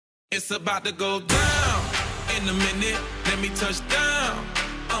It's about to go down in a minute. Let me touch down.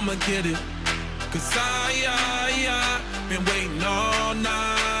 I'ma get it. Cause I been waiting all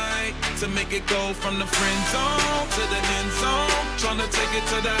night to make it go from the friend zone to the end zone. Tryna take it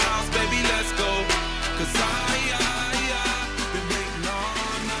to the house, baby, let's go. Cause I been waiting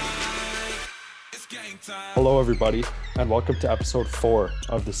all night. It's game time. Hello, everybody, and welcome to episode 4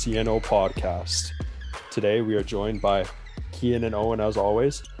 of the CNO podcast. Today, we are joined by Kian and Owen, as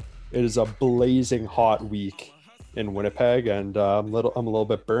always. It is a blazing hot week in Winnipeg, and I'm a little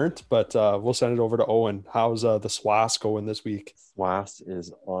bit burnt, but we'll send it over to Owen. How's the SWAS going this week? SWAS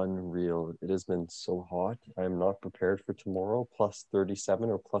is unreal. It has been so hot. I am not prepared for tomorrow, plus 37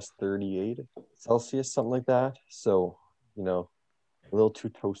 or plus 38 Celsius, something like that. So, a little too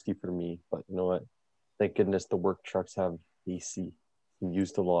toasty for me, but you know what? Thank goodness the work trucks have AC.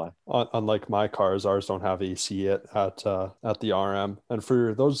 Used a lot. Unlike my cars, ours don't have AC at the RM. And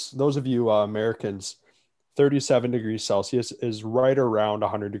for those of you Americans, 37 degrees Celsius is right around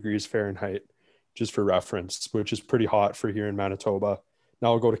 100 degrees Fahrenheit, just for reference, which is pretty hot for here in Manitoba.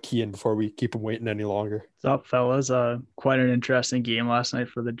 Now I'll go to Kian before we keep him waiting any longer. What's up, fellas? Quite an interesting game last night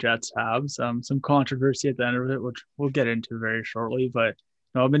for the Jets-Habs. Some controversy at the end of it, which we'll get into very shortly. But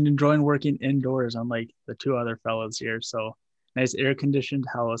I've been enjoying working indoors, unlike the two other fellas here. So nice air-conditioned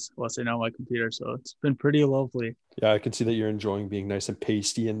house while sitting on my computer. So it's been pretty lovely. Yeah, I can see that you're enjoying being nice and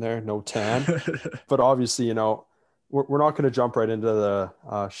pasty in there, no tan. But obviously, we're not going to jump right into the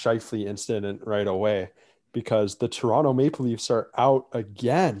Scheifele incident right away because the Toronto Maple Leafs are out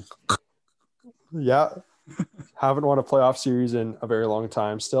again. Yeah, haven't won a playoff series in a very long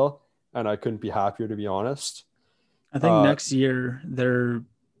time still, and I couldn't be happier, to be honest. I think next year they're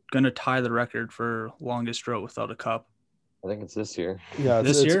going to tie the record for longest drought without a cup. I think it's this year. Yeah,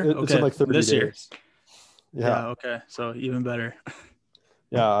 this year? It's in like 30 this days. Year. Yeah. Okay. So even better.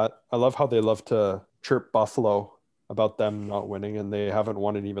 Yeah. I love how they love to chirp Buffalo about them not winning, and they haven't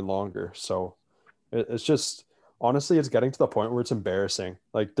won it even longer. So it's just, honestly, it's getting to the point where it's embarrassing.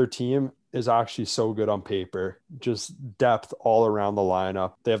 Like, their team is actually so good on paper, just depth all around the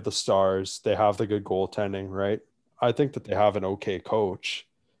lineup. They have the stars. They have the good goaltending, right? I think that they have an okay coach.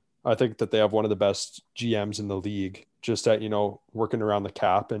 I think that they have one of the best GMs in the league, just at, working around the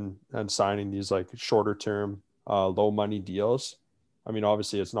cap and signing these like shorter term, low money deals. I mean,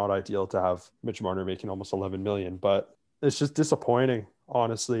 obviously it's not ideal to have Mitch Marner making almost 11 million, but it's just disappointing,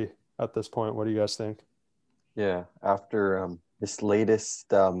 honestly, at this point. What do you guys think? Yeah. After this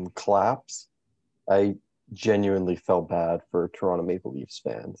latest collapse, I genuinely felt bad for Toronto Maple Leafs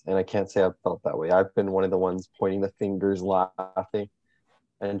fans. And I can't say I've felt that way. I've been one of the ones pointing the fingers, laughing.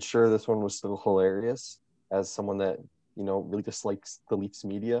 And sure, this one was still hilarious as someone that, really dislikes the Leafs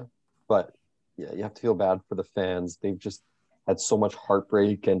media. But yeah, you have to feel bad for the fans. They've just had so much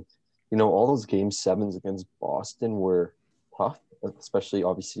heartbreak. And, all those game 7s against Boston were tough, especially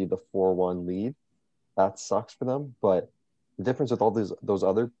obviously the 4-1 lead. That sucks for them. But the difference with all those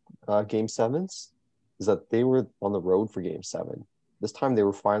other game 7s is that they were on the road for game 7. This time they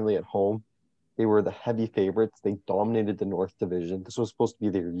were finally at home. They were the heavy favorites. They dominated the North Division. This was supposed to be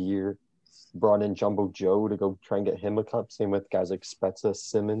their year. Brought in Jumbo Joe to go try and get him a cup. Same with guys like Spezza,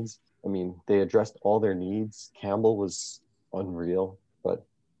 Simmons. I mean, they addressed all their needs. Campbell was unreal, but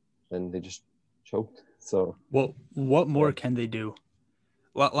then they just choked. So, well, what more can they do?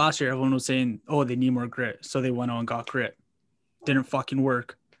 Last year, everyone was saying, "Oh, they need more grit," so they went out and got grit. Didn't fucking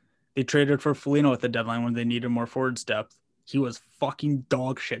work. They traded for Foligno at the deadline when they needed more forwards depth. He was fucking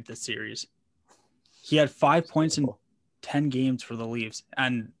dog shit this series. He had 5 points in 10 games for the Leafs.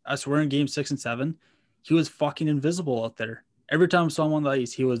 And I swear in game 6 and 7, he was fucking invisible out there. Every time I saw him on the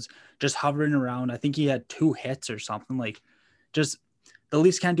ice, he was just hovering around. I think he had 2 hits or something. Like, just the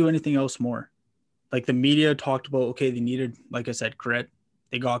Leafs can't do anything else more. Like, the media talked about, okay, they needed, like I said, grit.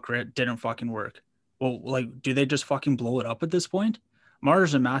 They got grit. Didn't fucking work. Well, like, do they just fucking blow it up at this point?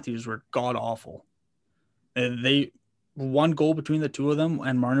 Martyrs and Matthews were god-awful. They one goal between the two of them,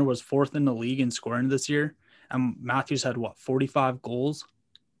 and Marner was 4th in the league in scoring this year. And Matthews had 45 goals?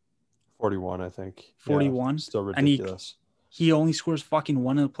 41, I think. 41? Yeah, still ridiculous. And he only scores fucking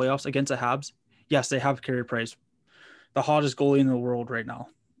 1 in the playoffs against the Habs. Yes, they have Carey Price, the hottest goalie in the world right now,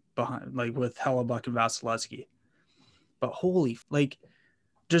 behind, like, with Hellebuck and Vasilevsky. But holy, like,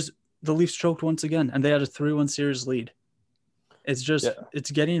 just the Leafs choked once again, and they had a 3-1 series lead. It's just,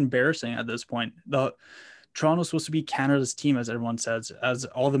 It's getting embarrassing at this point. The Toronto's supposed to be Canada's team, as everyone says, as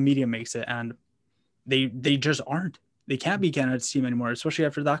all the media makes it, and they just aren't. They can't be Canada's team anymore, especially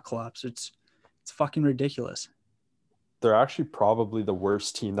after that collapse. It's fucking ridiculous. They're actually probably the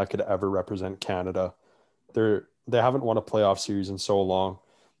worst team that could ever represent Canada. They haven't won a playoff series in so long.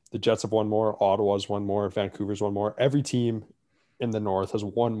 The Jets have won more. Ottawa's won more. Vancouver's won more. Every team in the North has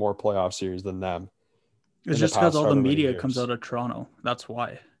won more playoff series than them. It's in just the because past all the however many media comes years. out of Toronto. That's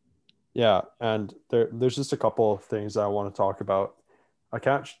why. Yeah, and there's just a couple of things I want to talk about.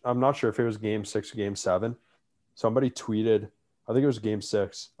 I'm not sure if it was game 6 or game 7. Somebody tweeted, I think it was game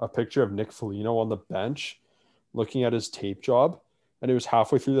 6, a picture of Nick Foligno on the bench looking at his tape job, and it was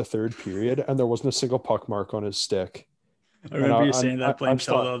halfway through the third period, and there wasn't a single puck mark on his stick. I remember you saying that playing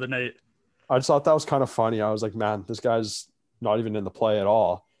show the other night. I just thought that was kind of funny. I was like, man, this guy's not even in the play at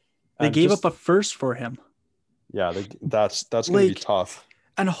all. They gave up a first for him. Yeah, that's going to be tough.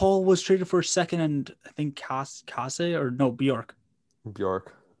 And Hall was traded for a second, and I think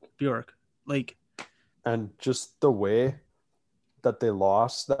Bjork. Like, and just the way that they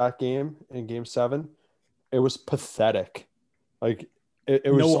lost that game in game 7, it was pathetic. Like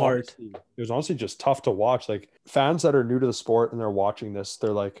it was no heart. It was honestly just tough to watch. Like fans that are new to the sport and they're watching this,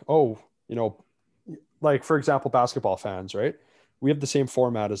 they're like, oh, like for example, basketball fans, right? We have the same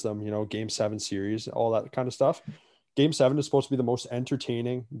format as them, game 7 series, all that kind of stuff. Game 7 is supposed to be the most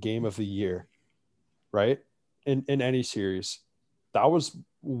entertaining game of the year, right? In any series. That was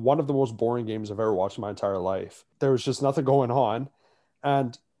one of the most boring games I've ever watched in my entire life. There was just nothing going on.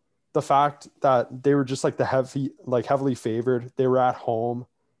 And the fact that they were just like heavily favored, they were at home,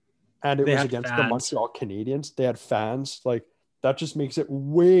 and it was against the Montreal Canadiens. They had fans. Like that just makes it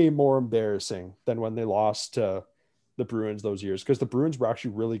way more embarrassing than when they lost to the Bruins those years, because the Bruins were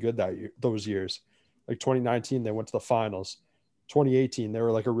actually really good those years. Like 2019, they went to the finals. 2018, they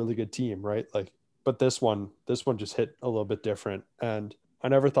were like a really good team, right? Like, but this one just hit a little bit different. And I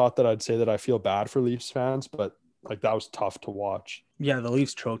never thought that I'd say that I feel bad for Leafs fans, but like that was tough to watch. Yeah, the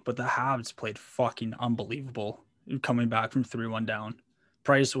Leafs choked, but the Habs played fucking unbelievable coming back from 3-1 down.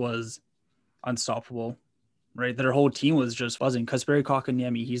 Price was unstoppable, right? Their whole team was just buzzing. Kasperi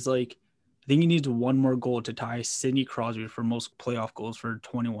Kotkaniemi, he's like, I think he needs one more goal to tie Sidney Crosby for most playoff goals for a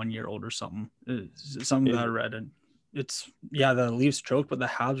 21-year-old or something. Something that I read. And the Leafs choked, but the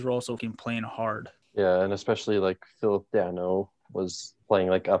Habs were also playing hard. Yeah, and especially like Philip Danault was playing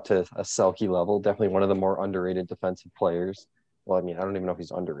like up to a Selke level. Definitely one of the more underrated defensive players. Well, I mean, I don't even know if he's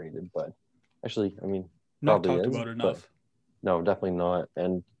underrated, but actually, I mean, not talked about enough. No, definitely not.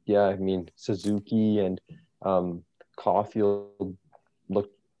 And yeah, I mean, Suzuki and Caulfield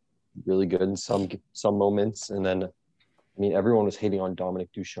looked really good in some moments, and then I mean, everyone was hating on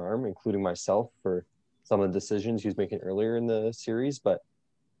Dominic Ducharme, including myself, for some of the decisions he was making earlier in the series. But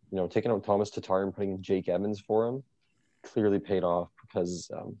taking out Thomas Tatar and putting Jake Evans for him clearly paid off,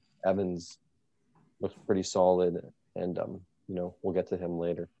 because Evans looked pretty solid, and we'll get to him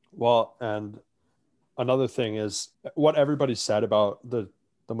later. Well, and another thing is what everybody said about the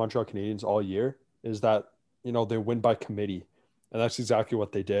Montreal Canadiens all year is that they win by committee, and that's exactly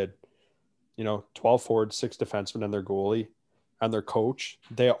what they did. 12 forwards, 6 defensemen, and their goalie and their coach,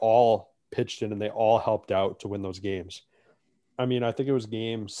 they all pitched in and they all helped out to win those games. I mean, I think it was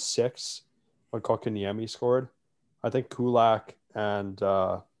game 6 when Kotkaniemi scored. I think Kulak and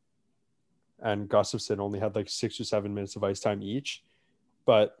Gustafsson only had like 6 or 7 minutes of ice time each.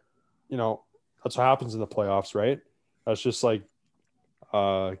 But, that's what happens in the playoffs, right? That's just like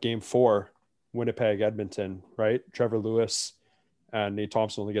game 4, Winnipeg, Edmonton, right? Trevor Lewis and Nate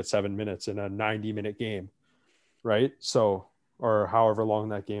Thompson only get 7 minutes in a 90-minute game, right? So, or however long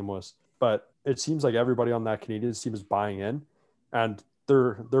that game was. But it seems like everybody on that Canadiens team is buying in, and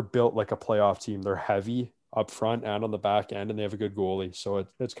they're built like a playoff team. They're heavy up front and on the back end, and they have a good goalie. So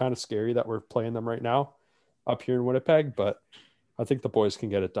it's kind of scary that we're playing them right now up here in Winnipeg, but I think the boys can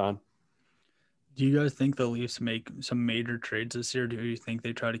get it done. Do you guys think the Leafs make some major trades this year? Do you think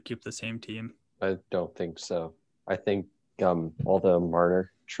they try to keep the same team? I don't think so. I think all the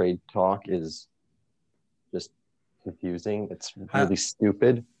Marner trade talk is just confusing. It's really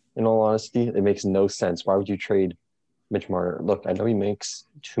stupid, in all honesty. It makes no sense. Why would you trade Mitch Marner? Look, I know he makes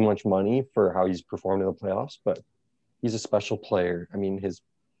too much money for how he's performed in the playoffs, but he's a special player. I mean, his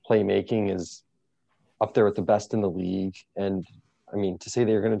playmaking is up there with the best in the league. And I mean, to say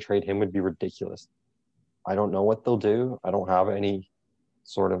they're going to trade him would be ridiculous. I don't know what they'll do. I don't have any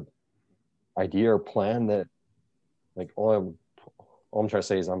sort of idea or plan that, like, all I'm trying to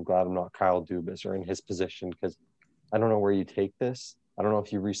say is I'm glad I'm not Kyle Dubas or in his position, because I don't know where you take this. I don't know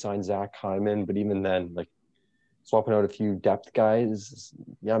if you re-sign Zach Hyman, but even then, like, swapping out a few depth guys,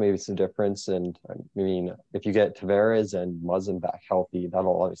 yeah, maybe it's a difference. And I mean, if you get Tavares and Muzzin back healthy,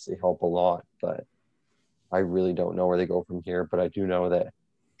 that'll obviously help a lot. But I really don't know where they go from here. But I do know that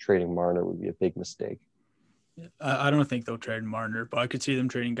trading Marner would be a big mistake. I don't think they'll trade Marner, but I could see them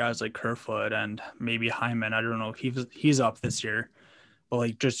trading guys like Kerfoot and maybe Hyman. I don't know if he's up this year, but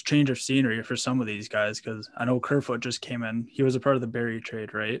like just change of scenery for some of these guys, because I know Kerfoot just came in. He was a part of the Barrie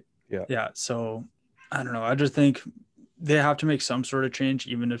trade, right? Yeah. Yeah. So I don't know. I just think they have to make some sort of change,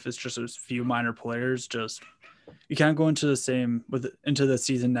 even if it's just a few minor players. Just you can't go into the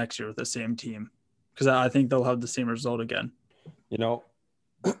season next year with the same team, because I think they'll have the same result again. You know,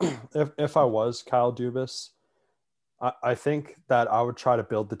 if I was Kyle Dubas, I think that I would try to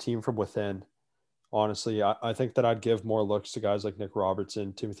build the team from within. Honestly, I think that I'd give more looks to guys like Nick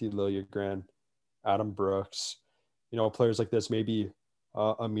Robertson, Timothy Liljegren, Adam Brooks, players like this. Maybe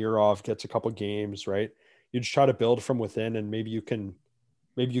Amirov gets a couple games, right? You just try to build from within, and maybe you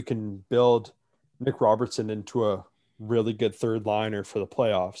can build Nick Robertson into a really good third liner for the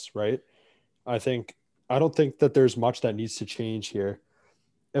playoffs, right? I don't think that there's much that needs to change here.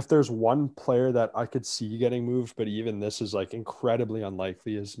 If there's one player that I could see getting moved, but even this is like incredibly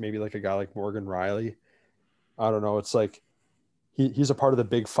unlikely, is maybe like a guy like Morgan Riley. I don't know. It's like he's a part of the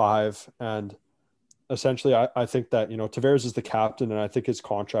big five. And essentially I think that, Tavares is the captain, and I think his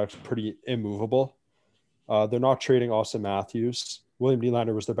contract's pretty immovable. They're not trading Austin Matthews. William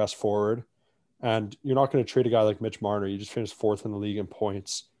Nylander was their best forward. And you're not going to trade a guy like Mitch Marner. You just finished 4th in the league in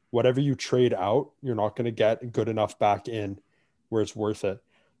points. Whatever you trade out, you're not going to get good enough back in where it's worth it.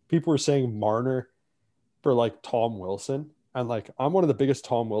 People were saying Marner for like Tom Wilson, and like I'm one of the biggest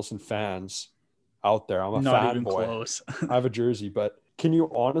Tom Wilson fans out there. I'm a Not fan even boy. close. I have a jersey, but can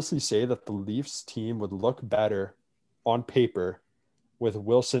you honestly say that the Leafs team would look better on paper with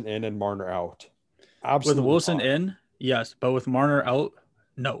Wilson in and Marner out? Absolutely. With Wilson not. in, yes, but with Marner out,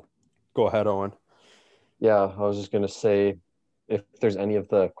 no. Go ahead, Owen. Yeah, I was just gonna say, if there's any of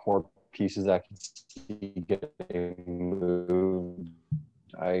the core pieces that can see getting moved,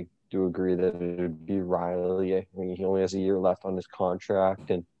 I do agree that it would be Riley. I mean, he only has a year left on his contract,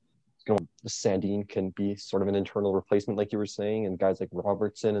 and Sandin can be sort of an internal replacement, like you were saying, and guys like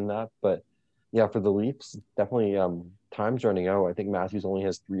Robertson and that. But yeah, for the Leafs, definitely time's running out. I think Matthews only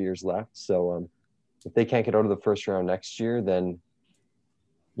has 3 years left. So if they can't get out of the first round next year, then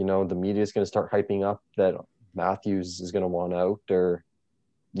the media is going to start hyping up that Matthews is going to want out, or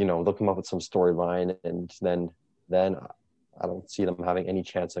they'll come up with some storyline, and then I don't see them having any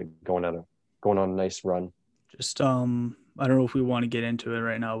chance of going on a nice run. Just I don't know if we want to get into it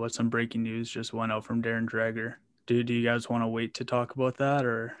right now, but some breaking news just went out from Darren Dreger. Do you guys want to wait to talk about that,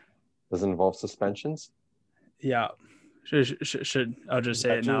 or does it involve suspensions? Yeah, should I'll just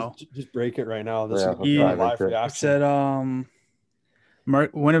say it now. Just break it right now. This is live reaction. It said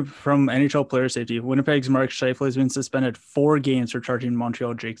Mark from NHL Player Safety, Winnipeg's Mark Scheifele has been suspended 4 games for charging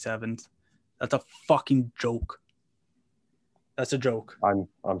Montreal Jake Evans. That's a fucking joke. That's a joke.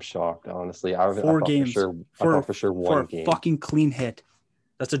 I'm shocked, honestly. 4 games. I thought for sure one game. For a fucking clean hit.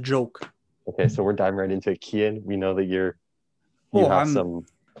 That's a joke. Okay, so we're diving right into it. Kian, we know that you have some.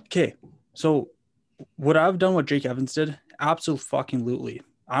 Okay, so would I have done what Jake Evans did? Absolutely.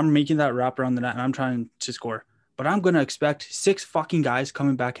 I'm making that wrap around the net and I'm trying to score. But I'm going to expect 6 fucking guys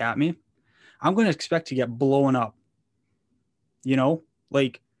coming back at me. I'm going to expect to get blown up.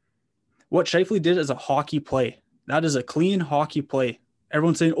 Like what Scheifele did is a hockey play. That is a clean hockey play.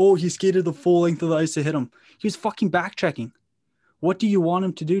 Everyone's saying, oh, he skated the full length of the ice to hit him. He was fucking back checking. What do you want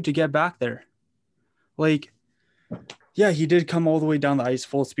him to do to get back there? Like, yeah, he did come all the way down the ice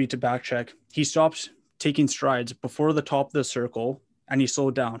full speed to back check. He stopped taking strides before the top of the circle and he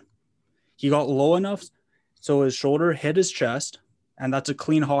slowed down. He got low enough so his shoulder hit his chest, and that's a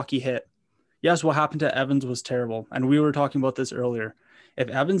clean hockey hit. Yes, what happened to Evans was terrible, and we were talking about this earlier. If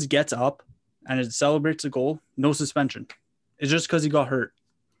Evans gets up and it celebrates a goal, no suspension. It's just because he got hurt.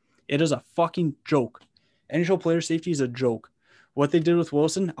 It is a fucking joke. NHL Player Safety is a joke. What they did with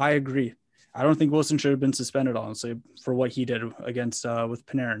Wilson, I agree. I don't think Wilson should have been suspended, honestly, for what he did against with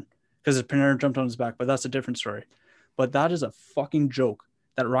Panarin, because Panarin jumped on his back, but that's a different story. But that is a fucking joke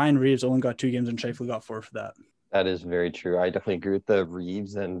that Ryan Reeves only got 2 games and Scheifele got 4 for that. That is very true. I definitely agree with the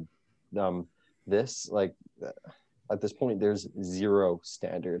Reeves and this. Like at this point, there's 0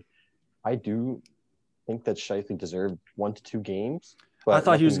 standard. I do think that Scheifele deserved 1 to 2 games. But I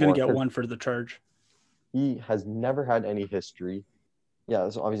thought he was going to get 1 for the charge. He has never had any history. Yeah,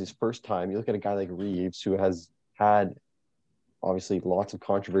 this is obviously his first time. You look at a guy like Reeves, who has had obviously lots of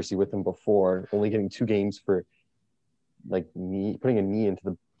controversy with him before, only getting 2 games for putting a knee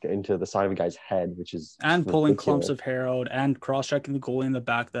into the side of a guy's head, which is and pulling clumps of hair out and cross-checking the goalie in the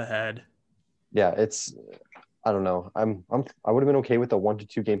back of the head. Yeah, I don't know. I would have been okay with a 1 to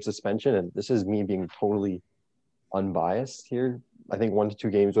 2 game suspension, and this is me being totally unbiased here. I think 1 to 2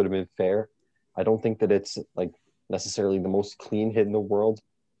 games would have been fair. I don't think that it's like necessarily the most clean hit in the world,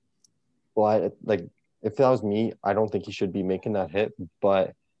 but like if that was me, I don't think he should be making that hit.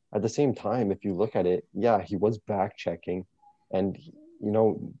 But at the same time, if you look at it, yeah, he was back checking, and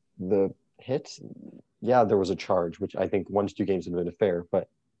the hits. Yeah, there was a charge, which I think 1 to 2 games would have been fair. But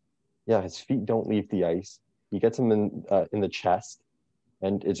yeah, his feet don't leave the ice. He gets him in the chest,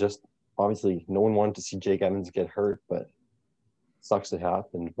 and it just obviously no one wanted to see Jake Evans get hurt, but sucks it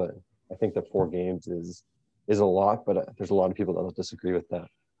happened. But I think that 4 games is a lot, but there's a lot of people that will disagree with that.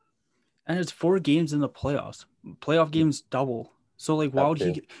 And it's 4 games in the playoffs. Playoff games double. So like, why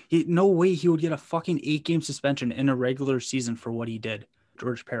would he no way he would get a fucking 8-game suspension in a regular season for what he did.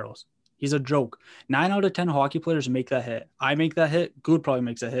 George Peros. He's a joke. 9 out of 10 hockey players make that hit. I make that hit. Good probably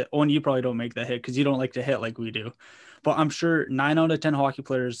makes a hit. Oh, and you probably don't make that hit because you don't like to hit like we do. But I'm sure 9 out of 10 hockey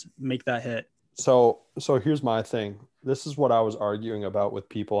players make that hit. So here's my thing. This is what I was arguing about with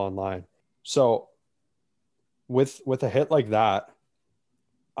people online. So with a hit like that,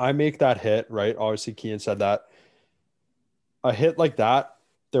 I make that hit, right? Obviously, Kian said that. A hit like that,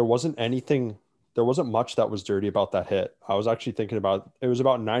 there wasn't much that was dirty about that hit. I was actually thinking about it was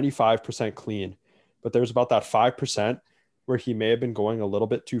about 95% clean, but there's about that 5% where he may have been going a little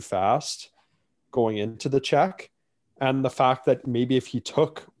bit too fast going into the check. And the fact that maybe if he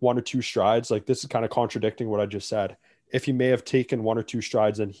took 1 or 2 strides, like this is kind of contradicting what I just said. If he may have taken 1 or 2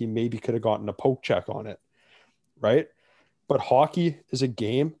 strides, then he maybe could have gotten a poke check on it, right? But hockey is a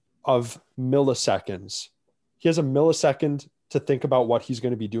game of milliseconds. He has a millisecond to think about what he's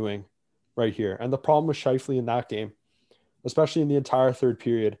going to be doing right here. And the problem with Scheifele in that game, especially in the entire third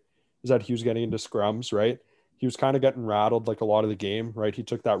period, is that he was getting into scrums, right? He was kind of getting rattled like a lot of the game, right? He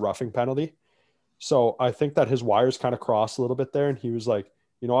took that roughing penalty. So I think that his wires kind of crossed a little bit there. And he was like,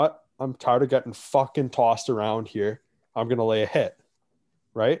 you know what? I'm tired of getting fucking tossed around here. I'm going to lay a hit,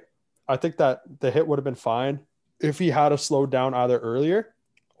 right? I think that the hit would have been fine if he had slowed down either earlier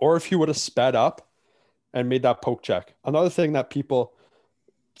or if he would have sped up and made that poke check. Another thing that people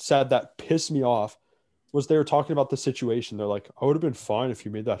said that pissed me off was they were talking about the situation. They're like, I would have been fine if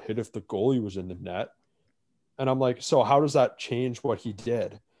you made that hit if the goalie was in the net. And I'm like, so how does that change what he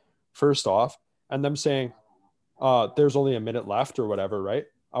did? First off, and them saying, there's only a minute left or whatever, right?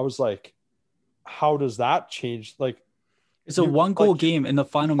 I was like, how does that change? Like, it's a 1-goal game in the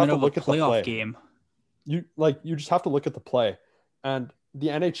final minute of a playoff game. You just have to look at the play. And the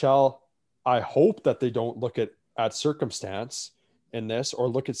NHL, I hope that they don't look at circumstance in this or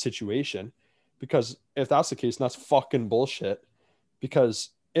look at situation, because if that's the case, that's fucking bullshit. Because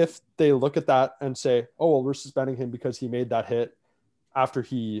if they look at that and say, oh, well, we're suspending him because he made that hit after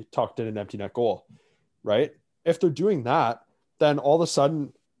he tucked in an empty net goal, right? If they're doing that, then all of a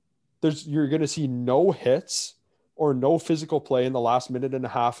sudden you're going to see no hits or no physical play in the last minute and a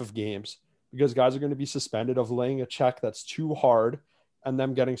half of games, because guys are going to be suspended of laying a check that's too hard and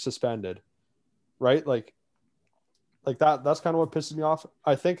them getting suspended, right? Like that's kind of what pisses me off.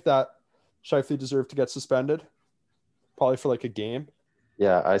 I think that Scheifele deserved to get suspended probably for like a game.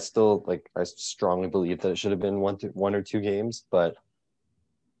 Yeah, I strongly believe that it should have been 1 or 2 games, but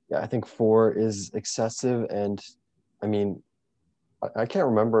yeah, I think 4 is excessive. And I mean, I can't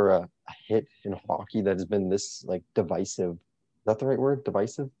remember a hit in hockey that has been this like divisive. Is that the right word?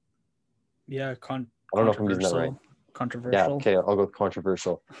 Divisive? Yeah, I don't know if I'm using that right. Controversial. Yeah, okay, I'll go with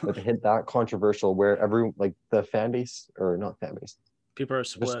controversial. But to hit that controversial where the fan base, or not fan base. People are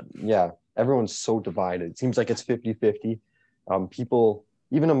split. Everyone's so divided. It seems like it's 50-50. People,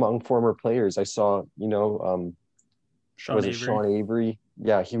 even among former players, I saw, Sean Avery?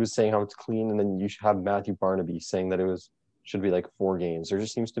 Yeah, he was saying how it's clean, and then you should have Matthew Barnaby saying that should be like 4 games. There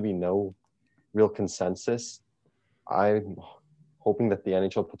just seems to be no real consensus. I'm hoping that the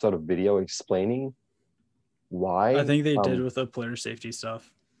NHL puts out a video explaining why. I think they did with the player safety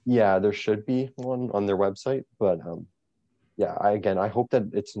stuff. Yeah, there should be one on their website, but I hope that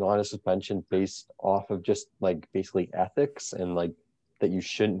it's not a suspension based off of just like basically ethics and like that you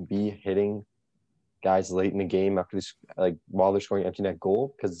shouldn't be hitting guys late in the game after this, like while they're scoring an empty net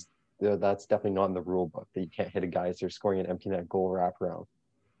goal, because that's definitely not in the rule book that you can't hit a guy as they're scoring an empty net goal wraparound.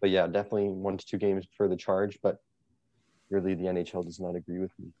 But yeah, definitely 1 to 2 games for the charge, but really the NHL does not agree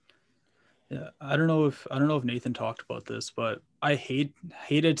with me. Yeah, I don't know if Nathan talked about this, but I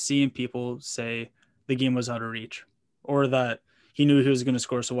hated seeing people say the game was out of reach or that he knew he was going to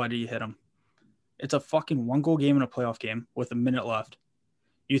score, so why did he hit him? It's a fucking 1-goal game in a playoff game with a minute left.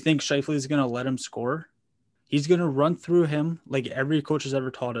 You think Scheifele is going to let him score? He's going to run through him like every coach has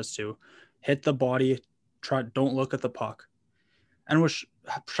ever taught us to. Hit the body, don't look at the puck. And with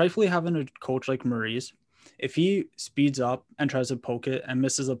Scheifele having a coach like Maurice, if he speeds up and tries to poke it and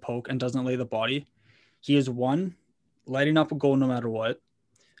misses a poke and doesn't lay the body, he is 1, lighting up a goal no matter what,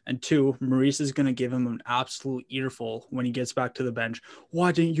 And two, Maurice is going to give him an absolute earful when he gets back to the bench.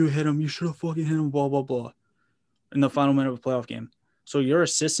 Why didn't you hit him? You should have fucking hit him, blah, blah, blah, in the final minute of a playoff game. So your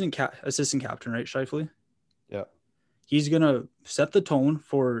assistant captain, right, Scheifele? Yeah. He's going to set the tone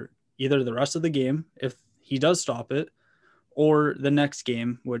for either the rest of the game, if he does stop it, or the next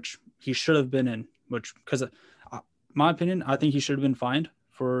game, which he should have been in, because my opinion, I think he should have been fined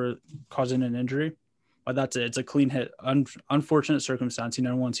for causing an injury. But that's it. It's a clean hit. Unfortunate circumstance. You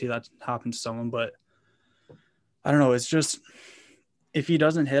never want to see that happen to someone. But I don't know. It's just, if he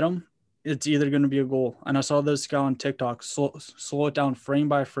doesn't hit him, it's either going to be a goal. And I saw this guy on TikTok slow it down frame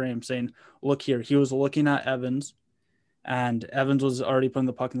by frame, saying, look here. He was looking at Evans, and Evans was already putting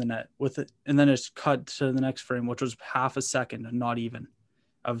the puck in the net with it. And then it's cut to the next frame, which was half a second, not even,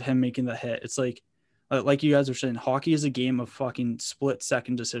 of him making the hit. It's like you guys are saying, hockey is a game of fucking split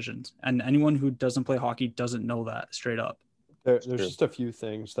second decisions. And anyone who doesn't play hockey doesn't know that straight up. There's just a few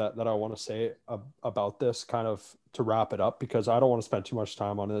things that I want to say about this, kind of to wrap it up, because I don't want to spend too much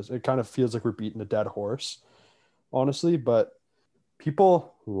time on this. It kind of feels like we're beating a dead horse, honestly, but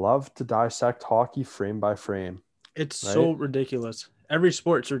people love to dissect hockey frame by frame. It's right? So ridiculous. Every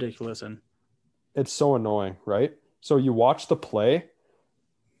sport's ridiculous. And it's so annoying, right? So you watch the play.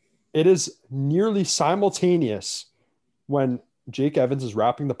 It is nearly simultaneous when Jake Evans is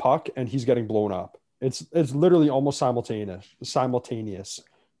wrapping the puck and he's getting blown up. It's literally almost simultaneous.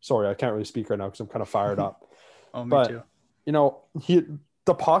 Sorry, I can't really speak right now because I'm kind of fired up. Oh, me too. You know,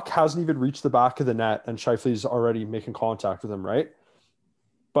 the puck hasn't even reached the back of the net and Scheifele's already making contact with him, right?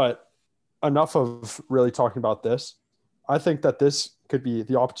 But enough of really talking about this. I think that this could be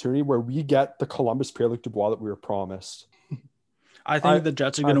the opportunity where we get the Columbus Pierre-Luc Dubois that we were promised. I think the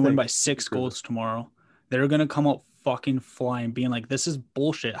Jets are going to win by 6 goals tomorrow. They're going to come out fucking flying, being like, this is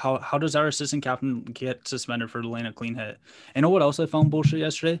bullshit. How does our assistant captain get suspended for laying a clean hit? And know what else I found bullshit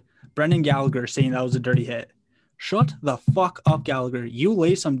yesterday? Brendan Gallagher saying that was a dirty hit. Shut the fuck up, Gallagher. You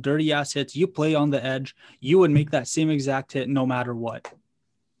lay some dirty ass hits. You play on the edge. You would make that same exact hit no matter what.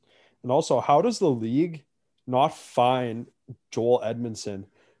 And also, how does the league not fine Joel Edmondson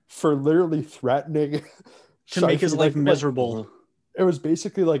for literally threatening to make his life miserable? It was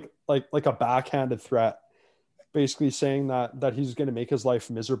basically like a backhanded threat, basically saying that he's going to make his life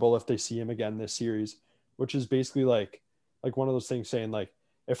miserable if they see him again this series, which is basically like one of those things saying like,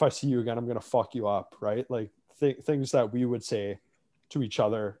 if I see you again, I'm going to fuck you up, right? Like things that we would say to each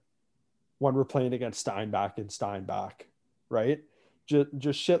other when we're playing against Steinbach, right?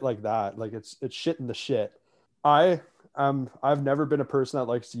 Just shit like that. Like it's shit in the shit. I've never been a person that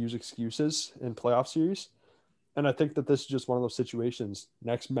likes to use excuses in playoff series. And I think that this is just one of those situations.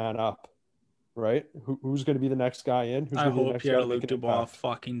 Next man up, right? Who's going to be the next guy in? I hope Pierre-Luc Dubois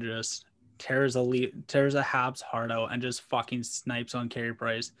fucking just tears a Habs heart out and just fucking snipes on Carey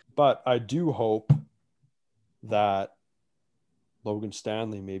Price. But I do hope that Logan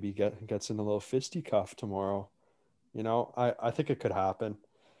Stanley maybe gets in a little fisticuff tomorrow. You know, I think it could happen.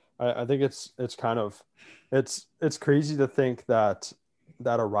 I think it's kind of it's crazy to think that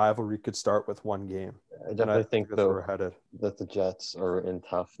a rivalry could start with one game. I definitely think that's where we're headed. That the Jets are in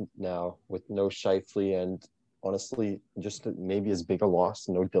tough now with no Scheifele and honestly just maybe as big a loss,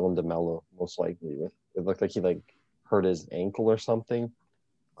 no Dylan DeMello most likely. It looked like he hurt his ankle or something.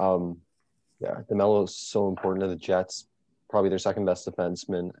 Yeah, DeMello is so important to the Jets, probably their second best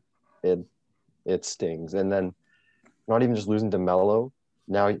defenseman. It stings. And then not even just losing DeMello,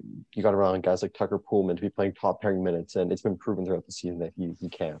 now you got around guys like Tucker Poolman to be playing top pairing minutes, and it's been proven throughout the season that he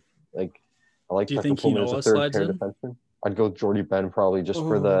can. I like Tucker Poolman as a third pair defenseman. I'd go Jordy Ben probably just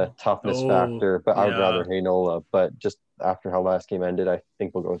for the toughness factor, but I would rather Heinola. But just after how last game ended, I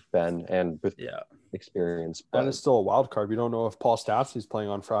think we'll go with Ben and with experience. And it's still a wild card. We don't know if Paul Stastny's playing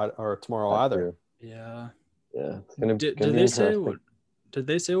on Friday or tomorrow either. Yeah. Yeah. Did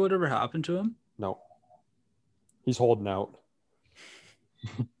they say whatever happened to him? No. He's holding out.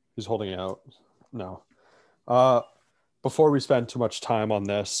 He's holding out. No. Before we spend too much time on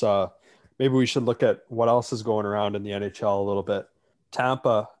this, maybe we should look at what else is going around in the NHL a little bit.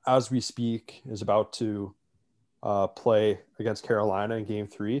 Tampa, as we speak, is about to play against Carolina in Game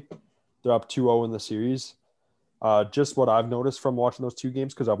 3. They're up 2-0 in the series. Just what I've noticed from watching those two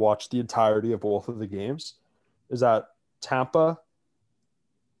games, because I've watched the entirety of both of the games, is that Tampa,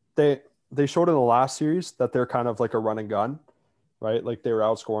 they showed in the last series that they're kind of like a run and gun, right? Like they were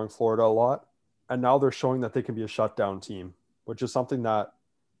outscoring Florida a lot. And now they're showing that they can be a shutdown team, which is something that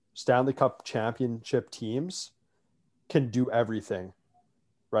Stanley Cup championship teams can do everything,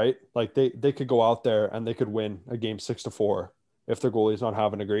 right? Like they could go out there and they could win a game 6-4 if their goalie's not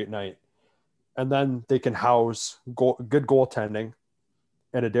having a great night. And then they can house good goaltending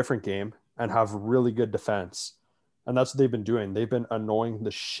in a different game and have really good defense. And that's what they've been doing. They've been annoying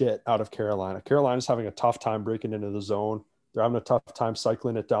the shit out of Carolina. Carolina's having a tough time breaking into the zone. They're having a tough time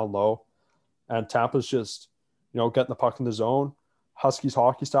cycling it down low. And Tampa's just, getting the puck in the zone. Huskies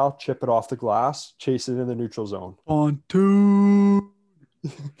hockey style, chip it off the glass, chase it in the neutral zone. On two.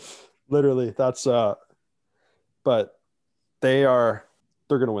 Literally, that's but they're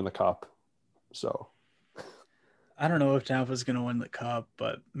going to win the cup. So I don't know if Tampa's going to win the cup,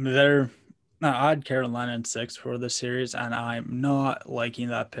 but I had Carolina in 6 for the series, and I'm not liking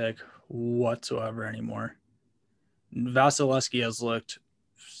that pick whatsoever anymore. Vasilevsky has looked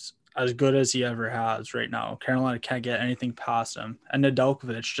as good as he ever has right now. Carolina can't get anything past him, and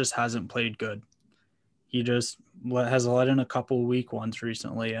Nedeljkovic just hasn't played good. He just has let in a couple weak ones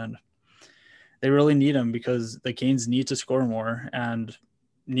recently, and they really need him because the Canes need to score more, and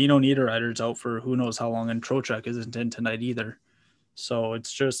Nino Niederreiter's out for who knows how long, and Trocheck isn't in tonight either. So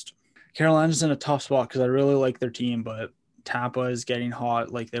it's just Carolina's in a tough spot because I really like their team, but Tampa is getting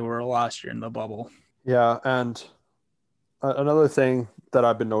hot like they were last year in the bubble. Yeah, and another thing that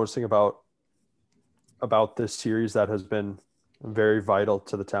I've been noticing about this series that has been very vital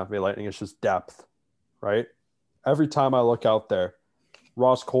to the Tampa Bay Lightning is just depth, right? Every time I look out there,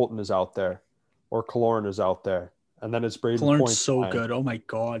 Ross Colton is out there or Killorn is out there. And then it's Braden Point. Killorn's so good. Oh, my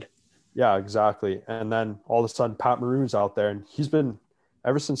God. Yeah, exactly. And then all of a sudden, Pat Maroon's out there. And he's been,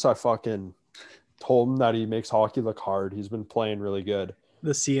 ever since I fucking told him that he makes hockey look hard, he's been playing really good.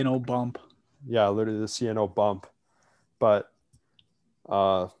 The CNO bump. Yeah, literally the CNO bump. But,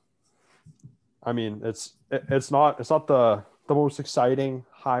 I mean, it's not the most exciting,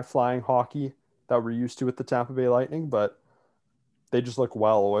 high-flying hockey that we're used to with the Tampa Bay Lightning, but they just look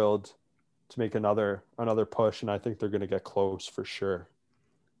well-oiled to make another push, and I think they're going to get close for sure.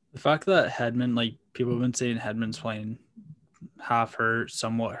 The fact that Hedman, like people have been saying Hedman's playing half hurt,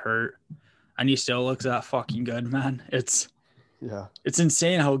 somewhat hurt, and he still looks that fucking good, man. It's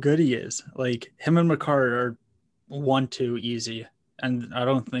insane how good he is. Like him and McCarr are 1-2 easy, and I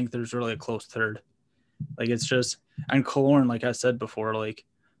don't think there's really a close third. Like it's just, and Killorn, like I said before, like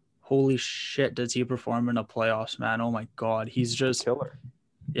holy shit, does he perform in the playoffs, man? Oh my God, he's just killer.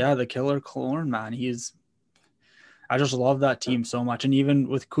 Yeah, the killer Killorn, man. I just love that team so much. And even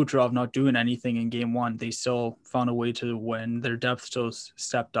with Kucherov not doing anything in game 1, they still found a way to win. Their depth still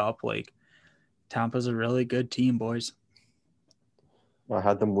stepped up. Like, Tampa's a really good team, boys. I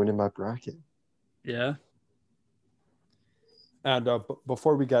had them winning my bracket. Yeah. And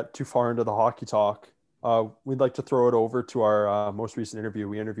before we get too far into the hockey talk, we'd like to throw it over to our most recent interview.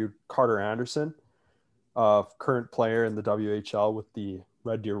 We interviewed Carter Anderson, current player in the WHL with the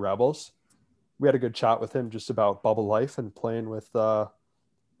Red Deer Rebels. We had a good chat with him just about bubble life and playing for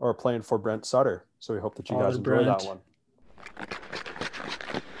Brent Sutter. So we hope that you guys enjoy that one.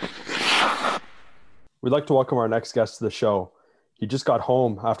 We'd like to welcome our next guest to the show. He just got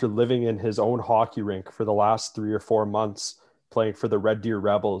home after living in his own hockey rink for the last 3 or 4 months, playing for the Red Deer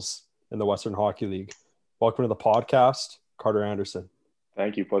Rebels in the Western Hockey League. Welcome to the podcast, Carter Anderson.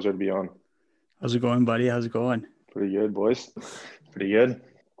 Thank you. Pleasure to be on. How's it going, buddy? How's it going? Pretty good, boys. Pretty good.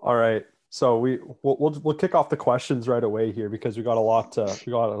 All right. So we'll kick off the questions right away here because we got a lot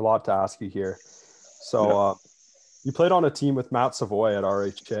to ask you here. So you played on a team with Matt Savoy at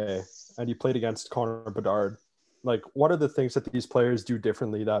RHA, and you played against Connor Bedard. Like, what are the things that these players do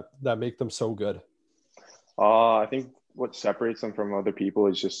differently that make them so good? I think what separates them from other people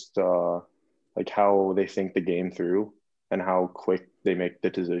is just like how they think the game through and how quick they make the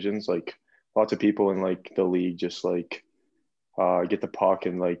decisions. Like lots of people in like the league just like get the puck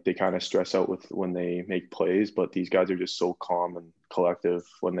and like they kind of stress out when they make plays, but these guys are just so calm and collective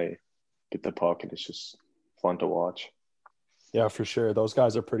when they get the puck, and it's just fun to watch. Yeah, for sure. Those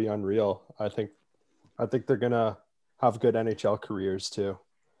guys are pretty unreal. I think they're gonna have good NHL careers too.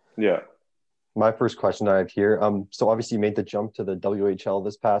 Yeah. My first question I have here. So obviously you made the jump to the WHL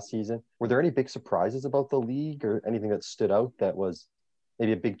this past season. Were there any big surprises about the league or anything that stood out that was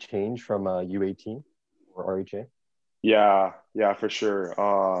maybe a big change from U18 or RHA? Yeah, for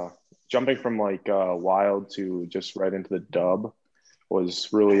sure. Jumping from like Wild to just right into the dub was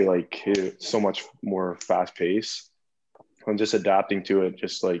really like so much more fast pace. And just adapting to it,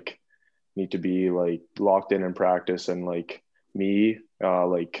 just like need to be like locked in practice, and like me,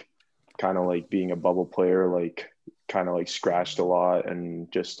 like kind of like being a bubble player, like kind of like scratched a lot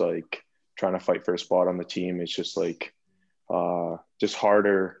and just like trying to fight for a spot on the team. It's just like just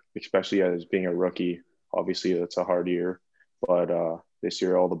harder, especially as being a rookie. Obviously that's a hard year, but this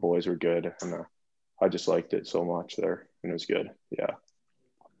year all the boys were good, and I just liked it so much there, and it was good. Yeah.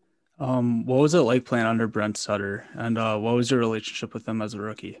 What was it like playing under Brent Sutter, and what was your relationship with him as a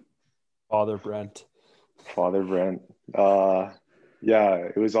rookie? Father Brent. Father Brent. Yeah,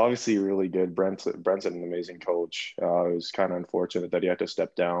 it was obviously really good. Brent's an amazing coach. It was kind of unfortunate that he had to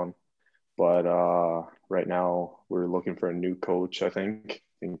step down, but right now we're looking for a new coach. I think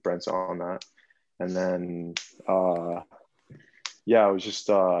Brent's on that, and then yeah, it was just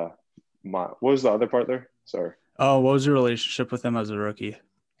what was the other part there? Sorry. Oh, what was your relationship with him as a rookie?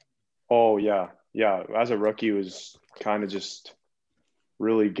 Oh yeah. As a rookie, it was kind of just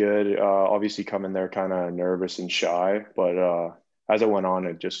really good. Obviously, coming there kind of nervous and shy, but as it went on,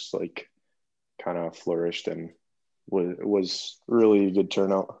 it just like kind of flourished and was really a good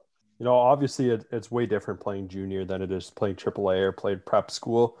turnout. Obviously it's way different playing junior than it is playing AAA or played prep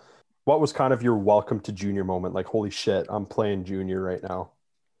school. What was kind of your welcome to junior moment? Like, holy shit, I'm playing junior right now.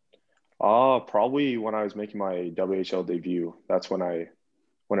 Probably when I was making my WHL debut. That's when it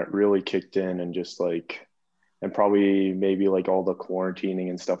really kicked in and just like, and probably maybe like all the quarantining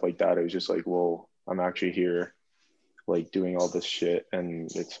and stuff like that. It was just like, whoa, I'm actually here, like doing all this shit and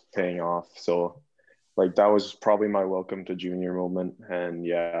it's paying off. So like that was probably my welcome to junior moment. And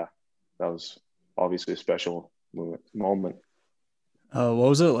yeah, that was obviously a special moment. What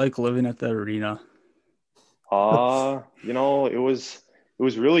was it like living at the arena? It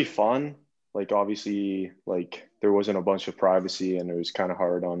was really fun. Like obviously, like there wasn't a bunch of privacy, and it was kind of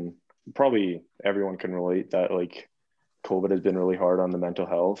hard on. Probably everyone can relate that like COVID has been really hard on the mental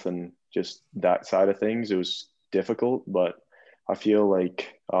health and just that side of things. It was difficult, but I feel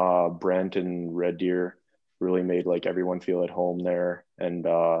like Brent and Red Deer really made like everyone feel at home there, and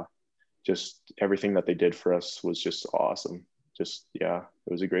just everything that they did for us was just awesome. Just yeah,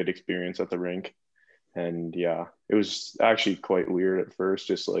 it was a great experience at the rink. And yeah, it was actually quite weird at first,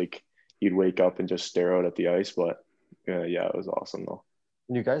 just like you'd wake up and just stare out at the ice. But yeah, it was awesome though.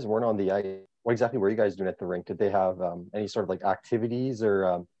 You guys weren't on the ice. What exactly were you guys doing at the rink? Did they have any sort of like activities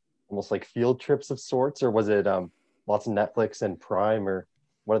or almost like field trips of sorts, or was it lots of Netflix and Prime, or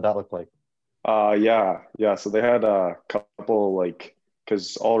what did that look like? Yeah. So they had a couple like,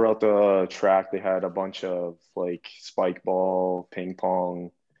 because all around the track they had a bunch of like spike ball, ping pong,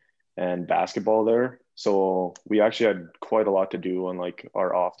 and basketball there. So we actually had quite a lot to do on like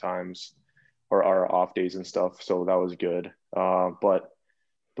our off times or our off days and stuff. So that was good. But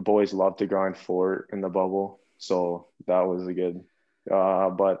the boys love to grind fort in the bubble. So that was a good.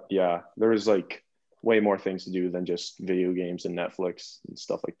 But yeah, there was like way more things to do than just video games and Netflix and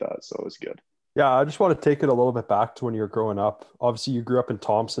stuff like that. So it was good. Yeah, I just want to take it a little bit back to when you were growing up. Obviously, you grew up in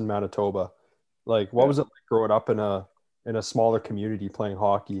Thompson, Manitoba. Like, what Yeah. was it like growing up in a smaller community playing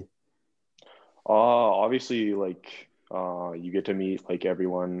hockey? Obviously, like you get to meet like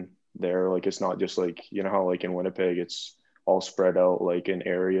everyone there. Like it's not just like how like in Winnipeg it's all spread out like in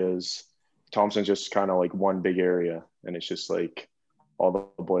areas. Thompson's just kind of like one big area, and it's just like all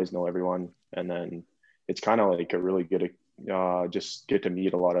the boys know everyone, and then it's kind of like a really good just get to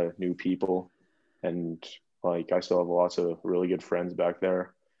meet a lot of new people, and like I still have lots of really good friends back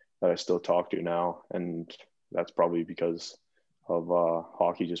there that I still talk to now, and that's probably because of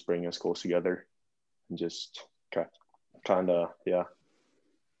hockey just bringing us close together and just kind of yeah.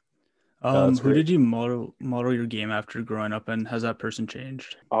 That's Who great. did you model your game after growing up, and has that person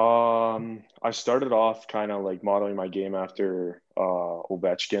changed? I started off kind of like modeling my game after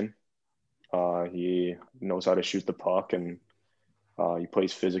Ovechkin. He knows how to shoot the puck, and he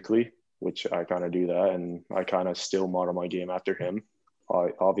plays physically, which I kind of do that, and I kind of still model my game after him.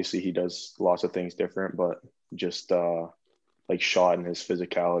 Obviously, he does lots of things different, but just like shot and his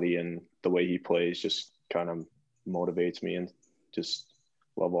physicality and the way he plays just kind of motivates me, and just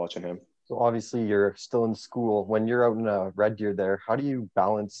love watching him. So obviously you're still in school. When you're out in Red Deer there, how do you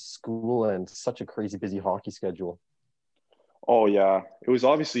balance school and such a crazy busy hockey schedule? Oh yeah, it was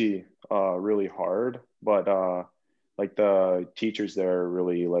obviously really hard, but like the teachers there are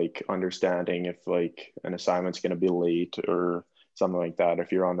really like understanding if like an assignment's going to be late or something like that.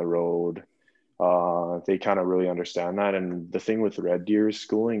 If you're on the road, they kind of really understand that. And the thing with Red Deer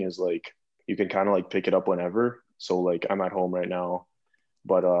schooling is like you can kind of like pick it up whenever. So like I'm at home right now,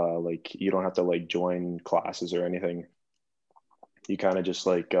 but like you don't have to like join classes or anything. You kind of just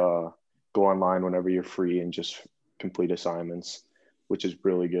like go online whenever you're free and just complete assignments, which is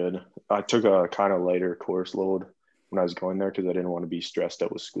really good. I took a kind of lighter course load when I was going there because I didn't want to be stressed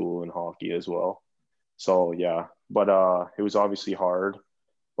out with school and hockey as well. So yeah, but it was obviously hard,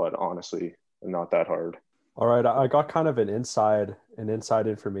 but honestly not that hard. All right, I got kind of an inside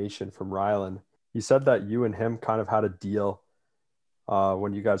information from Rylan. He said that you and him kind of had a deal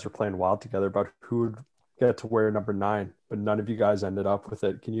when you guys were playing Wild together about who would get to wear number 9, but none of you guys ended up with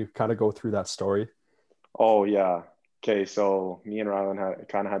it. Can you kind of go through that story? Oh yeah. Okay, so me and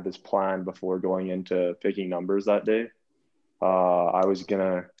Rylan had this plan before going into picking numbers that day. I was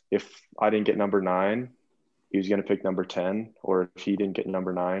gonna, if I didn't get number 9, he was gonna pick number 10, or if he didn't get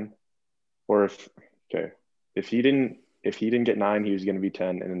number 9, or if he didn't get 9, he was gonna be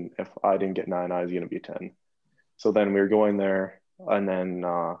 10, and if I didn't get 9, I was gonna be 10. So then we were going there, and then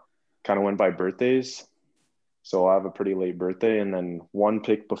kind of went by birthdays. So I have a pretty late birthday, and then one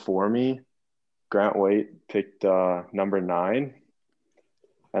pick before me, Grant White picked number 9,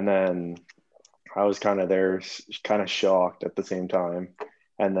 and then I was kind of there, kind of shocked at the same time.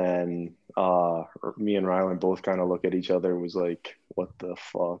 And then me and Rylan both kind of look at each other, was like, what the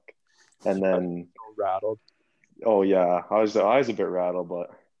fuck? And then Rattled. oh yeah, I was a bit rattled, but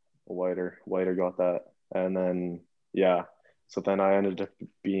Whiter got that. And then yeah, so then I ended up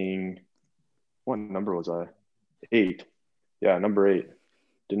being, what number was I? 8. Yeah, number 8.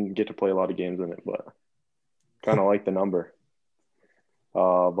 Didn't get to play a lot of games in it, but kind of like the number.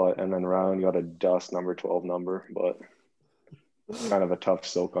 And then Ryan got a dust number 12 number, but kind of a tough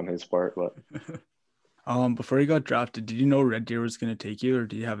soak on his part. But before you got drafted, did you know Red Deer was going to take you, or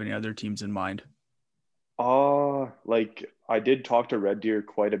do you have any other teams in mind? like I did talk to Red Deer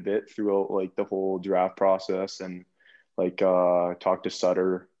quite a bit throughout like the whole draft process, and like talked to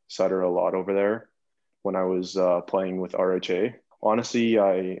Sutter a lot over there when I was playing with RHA. Honestly,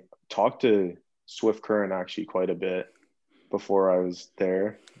 I talked to Swift Current actually quite a bit before I was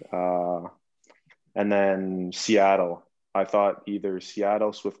there. And then Seattle. I thought either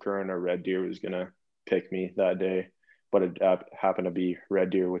Seattle, Swift Current, or Red Deer was going to pick me that day, but it happened to be Red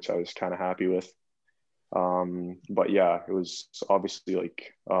Deer, which I was kind of happy with. But yeah, it was obviously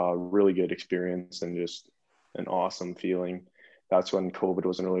like a really good experience and just an awesome feeling. That's when COVID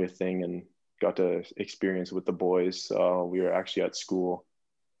wasn't really a thing, and got to experience with the boys. We were actually at school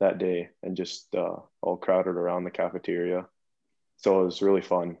that day and just all crowded around the cafeteria. So it was really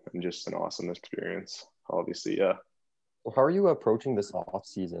fun and just an awesome experience, obviously. Yeah. Well, how are you approaching this off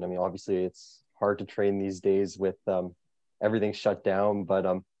season? I mean, obviously it's hard to train these days with everything shut down, but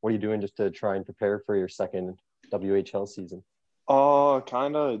what are you doing just to try and prepare for your second WHL season?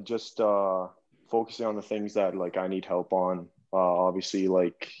 Kind of just focusing on the things that like I need help on. Obviously,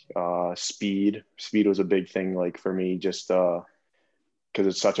 like speed was a big thing, like for me, just because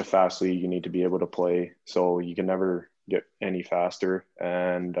it's such a fast league, you need to be able to play, so you can never get any faster.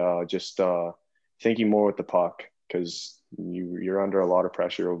 And just thinking more with the puck, because you're under a lot of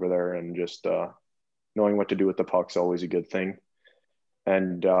pressure over there, and just knowing what to do with the puck's always a good thing.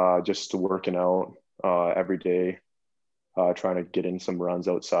 And just working out every day, trying to get in some runs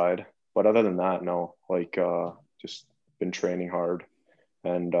outside. But other than that, no, like just been training hard.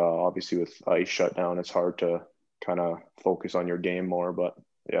 And obviously with ice shutdown, it's hard to kind of focus on your game more. But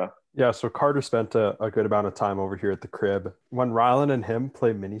yeah. Yeah, so Carter spent a good amount of time over here at the crib. When Rylan and him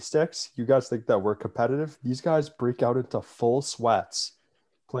play mini sticks, you guys think that we're competitive? These guys break out into full sweats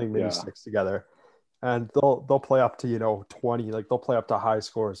playing mini sticks together. And they'll play up to, 20, like they'll play up to high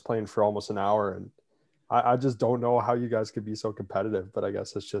scores playing for almost an hour. And I just don't know how you guys could be so competitive, but I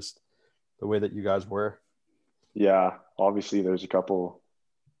guess it's just the way that you guys were. Yeah, obviously there's a couple,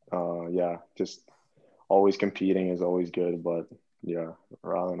 just always competing is always good, but yeah,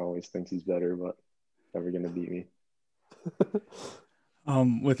 Rylan always thinks he's better, but never going to beat me.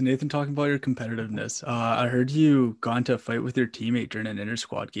 With Nathan talking about your competitiveness, I heard you got into a fight with your teammate during an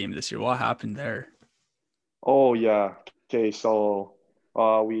inter-squad game this year. What happened there? Oh, yeah. Okay, so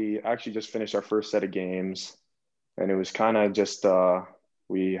we actually just finished our first set of games, and it was kind of just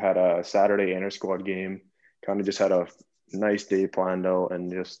we had a Saturday inter-squad game, kind of just had a nice day planned out,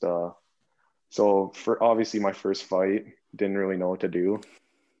 and just so for obviously my first fight, didn't really know what to do.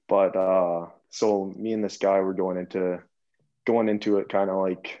 But so me and this guy were going into it kind of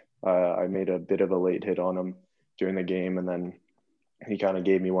like I made a bit of a late hit on him during the game, and then he kind of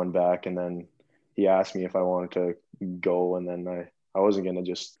gave me one back, and then he asked me if I wanted to go, and then I wasn't going to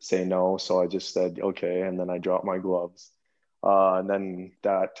just say no, so I just said okay, and then I dropped my gloves. And then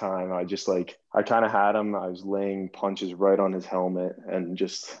that time I just I kind of had him. I was laying punches right on his helmet, and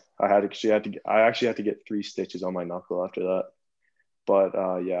just I actually had to get 3 stitches on my knuckle after that.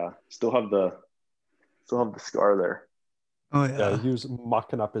 But yeah, still have the scar there. Oh yeah, he was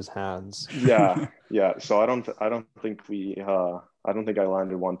mucking up his hands. Yeah. So I don't think I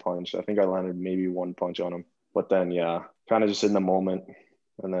landed one punch. I think I landed maybe one punch on him. But then yeah, kind of just in the moment,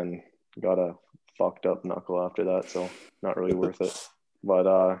 and then got a fucked up knuckle after that. So not really worth it.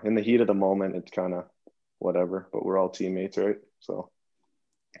 But in the heat of the moment, it's kind of whatever. But we're all teammates, right? So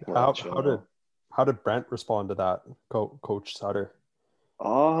How did Brent respond to that, Coach Sutter?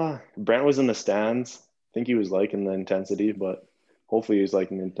 Brent was in the stands. I think he was liking the intensity, but hopefully he was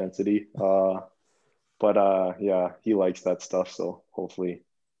liking the intensity. Yeah, he likes that stuff. So hopefully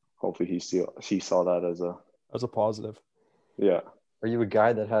he saw that as a positive. Yeah. Are you a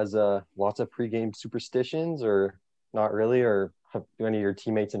guy that has lots of pregame superstitions, or not really? Or do any of your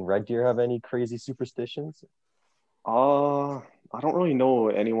teammates in Red Deer have any crazy superstitions? I don't really know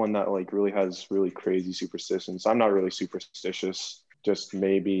anyone that like really has really crazy superstitions. I'm not really superstitious. Just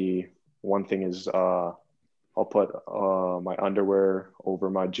maybe one thing is I'll put my underwear over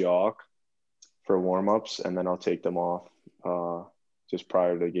my jock for warm-ups, and then I'll take them off just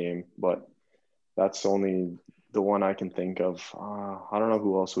prior to the game. But that's only the one I can think of. I don't know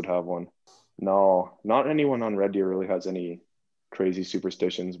who else would have one. No, not anyone on Red Deer really has any crazy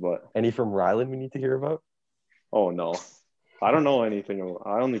superstitions. But any from Ryland we need to hear about? Oh no, I don't know anything.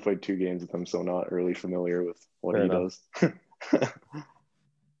 I only played 2 games with him, so not really familiar with what he does.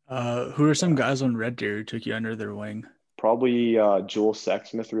 Who are some guys on Red Deer who took you under their wing? Probably Joel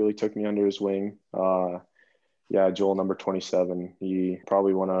Sexsmith really took me under his wing. Joel, number 27. He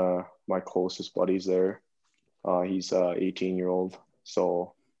probably one of my closest buddies there. He's 18-year-old.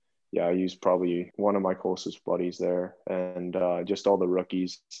 So, yeah, he's probably one of my closest buddies there. And just all the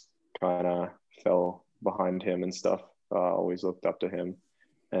rookies kind of fell behind him and stuff. Always looked up to him.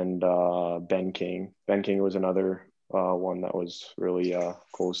 And Ben King. Ben King was another one that was really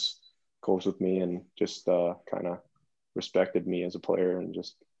close with me and just kind of respected me as a player and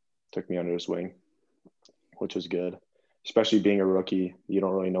just took me under his wing, which was good. Especially being a rookie, you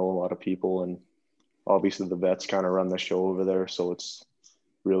don't really know a lot of people, and obviously the vets kind of run the show over there, so it's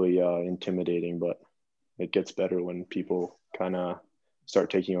really intimidating, but it gets better when people kind of start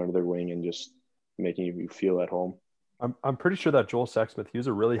taking you under their wing and just making you feel at home. I'm pretty sure that Joel Sexsmith, he was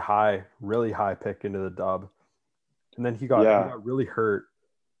a really high pick into the dub, and then he got really hurt,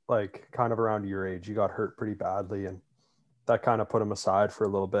 like kind of around your age. He got hurt pretty badly, and that kind of put him aside for a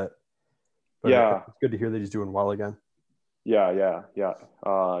little bit. But it's good to hear that he's doing well again. Yeah.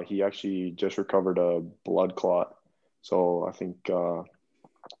 He actually just recovered a blood clot, so I think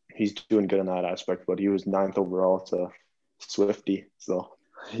he's doing good in that aspect. But he was 9th overall to Swifty, so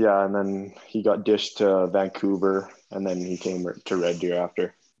yeah. And then he got dished to Vancouver, and then he came to Red Deer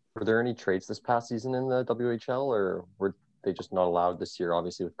after. Were there any trades this past season in the WHL, or were they just not allowed this year,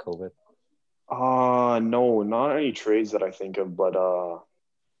 obviously with COVID? No, not any trades that I think of, but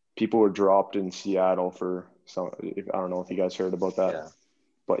people were dropped in Seattle for some. I don't know if you guys heard about that. Yeah.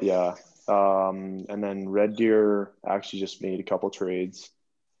 But yeah. And then Red Deer actually just made a couple trades.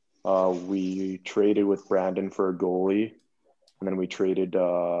 We traded with Brandon for a goalie, and then we traded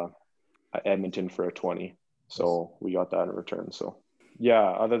Edmonton for a 20. So we got that in return. So yeah,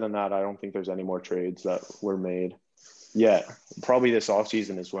 other than that, I don't think there's any more trades that were made. Yeah, probably this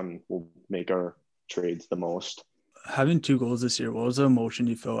offseason is when we'll make our trades the most. Having 2 goals this year, what was the emotion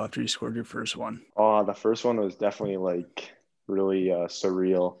you felt after you scored your first one? The first one was definitely like really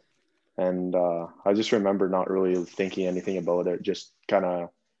surreal. And I just remember not really thinking anything about it, just kind of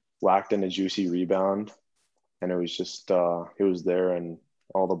whacked in a juicy rebound. And it was just, it was there and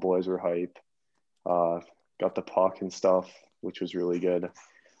all the boys were hype. Got the puck and stuff, which was really good.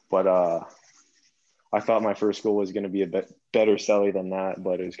 But I thought my first goal was going to be a bit better celly than that,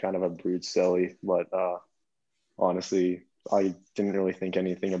 but it was kind of a brute celly. But honestly, I didn't really think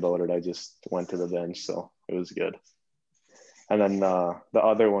anything about it. I just went to the bench, so it was good. And then the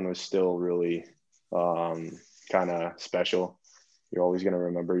other one was still really kind of special. You're always going to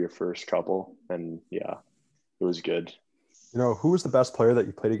remember your first couple, and yeah, it was good. You know, who was the best player that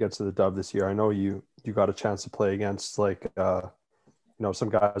you played against in the dub this year? I know you got a chance to play against some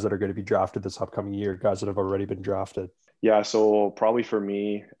guys that are going to be drafted this upcoming year, guys that have already been drafted. Yeah, so probably for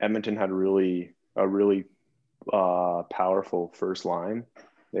me, Edmonton had a really powerful first line.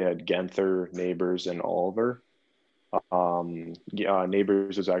 They had Genther, Neighbors, and Oliver.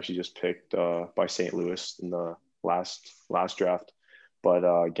 Neighbors was actually just picked by St. Louis in the last draft,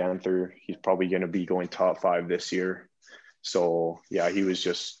 but Genther, he's probably going to be going top 5 this year. So yeah, he was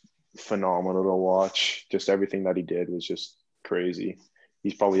just phenomenal to watch. Just everything that he did was just crazy.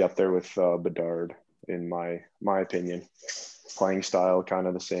 He's probably up there with Bedard in my opinion. Playing style kind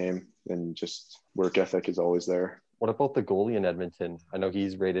of the same, and just work ethic is always there. What about the goalie in Edmonton? I know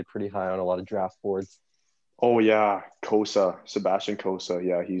he's rated pretty high on a lot of draft boards. Oh yeah, Sebastian Cossa.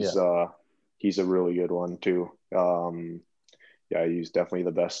 Yeah, he's a really good one too. Yeah, he's definitely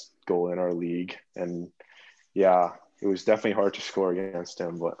the best goalie in our league, and yeah, it was definitely hard to score against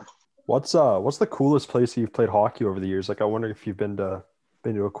him. But what's the coolest place you've played hockey over the years? Like, I wonder if you've been to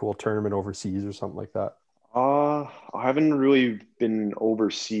been to a cool tournament overseas or something like that? I haven't really been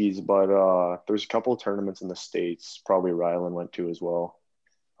overseas, but there's a couple of tournaments in the States. Probably Rylan went to as well.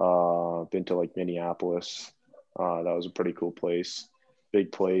 Been to like Minneapolis. That was a pretty cool place,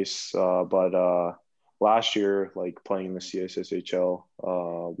 big place. But last year, like playing in the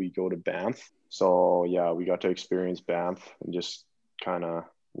CSSHL, we go to Banff. So yeah, we got to experience Banff and just kind of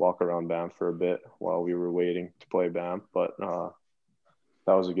walk around Banff for a bit while we were waiting to play Banff. But that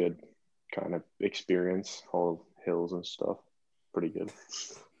was a good kind of experience, all hills and stuff. Pretty good.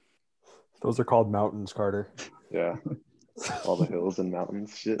 Those are called mountains, Carter. Yeah. All the hills and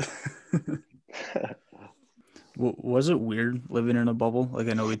mountains shit. Was it weird living in a bubble? Like,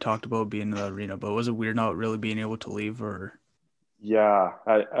 I know we talked about being in the arena, but was it weird not really being able to leave? Or Yeah,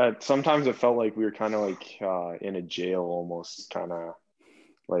 I sometimes it felt like we were kind of like in a jail almost, kind of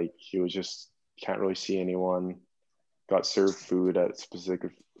like it was just can't really see anyone. Got served food at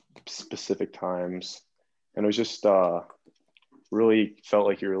specific times, and it was just really felt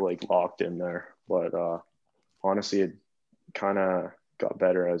like you were like locked in there. But honestly, it kind of got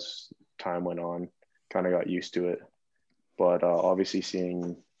better as time went on. Kind of got used to it. But obviously,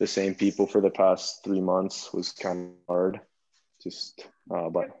 seeing the same people for the past 3 months was kind of hard.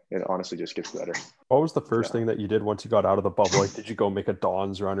 But it honestly just gets better. What was the first thing that you did once you got out of the bubble? Like, did you go make a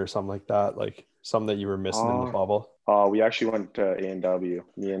Dawn's run or something like that? Like something that you were missing in the bubble? We actually went to A&W,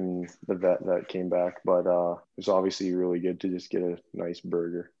 me and the vet that came back. But it was obviously really good to just get a nice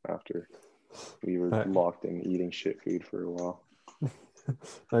burger after we were locked in eating shit food for a while.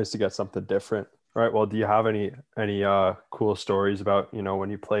 Nice to get something different. All right. Well, do you have any cool stories about, when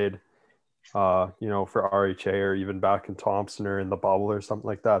you played, for RHA or even back in Thompson or in the bubble or something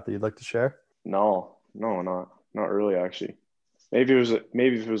like that you'd like to share? No, not really actually. Maybe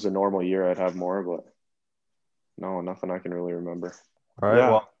if it was a normal year, I'd have more, but no, nothing I can really remember. All right. Yeah.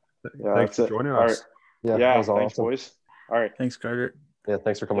 Well, thanks for joining us. All right. Yeah, Yeah. that was Thanks, awesome. boys. All right. thanks, Carter. Yeah,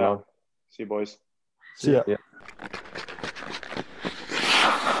 thanks for coming on. See you, boys. See ya. Yeah.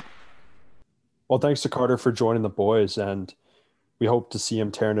 Well, thanks to Carter for joining the boys, and we hope to see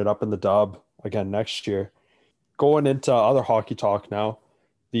him tearing it up in the dub again next year. Going into other hockey talk now,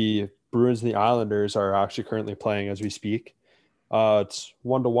 the Bruins and the Islanders are actually currently playing as we speak. It's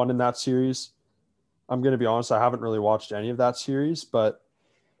 1-1 in that series. I'm going to be honest, I haven't really watched any of that series, but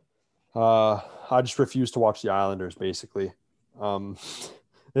I just refuse to watch the Islanders, basically.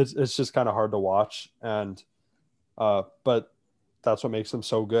 It's just kind of hard to watch, and but that's what makes them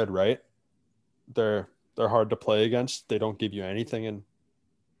so good, right? They're hard to play against. They don't give you anything, and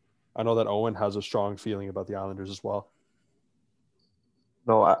I know that Owen has a strong feeling about the Islanders as well.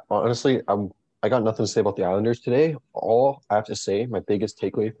 No, honestly, I got nothing to say about the Islanders today. All I have to say, my biggest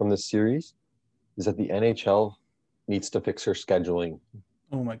takeaway from this series is that the NHL needs to fix her scheduling.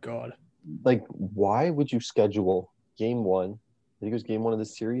 Oh my God. Like, why would you schedule game one, I think it was game one of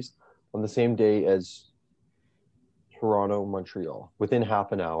this series, on the same day as Toronto, Montreal, within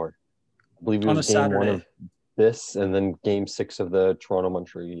half an hour? I believe it On was a game Saturday. one of this and then game 6 of the Toronto,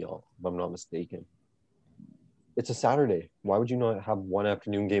 Montreal, if I'm not mistaken. It's a Saturday. Why would you not have one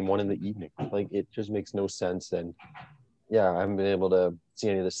afternoon game, one in the evening? Like, it just makes no sense. And yeah, I haven't been able to see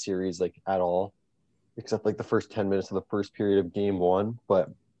any of the series like at all, except like the first 10 minutes of the first period of game one. But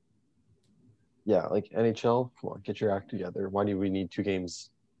yeah, like NHL, come on, get your act together. Why do we need 2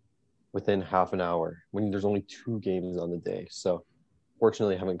 games within half an hour when there's only 2 games on the day? So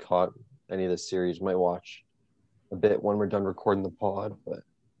fortunately, I haven't caught any of the series. Might watch a bit when we're done recording the pod, but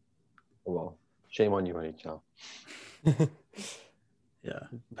well, shame on you, NHL. Yeah,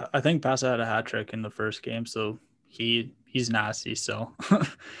 I think Passa had a hat trick in the first game, so he's nasty. So,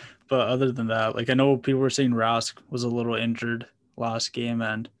 but other than that, like I know people were saying Rask was a little injured last game,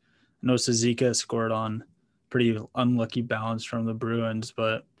 and I know Suzuka scored on pretty unlucky bounce from the Bruins.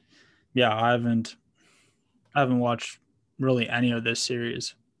 But yeah, I haven't watched really any of this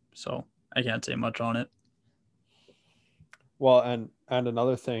series, so I can't say much on it. Well, and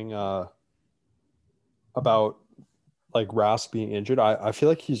another thing about like Rask being injured, I feel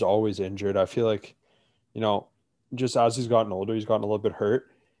like he's always injured. I feel like, just as he's gotten older, he's gotten a little bit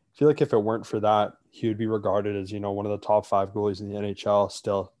hurt. I feel like if it weren't for that, he would be regarded as, one of the top 5 goalies in the NHL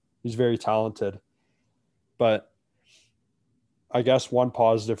still. He's very talented. But I guess one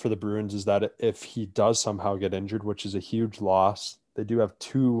positive for the Bruins is that if he does somehow get injured, which is a huge loss, they do have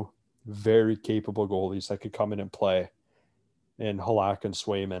 2 very capable goalies that could come in and play in Halak and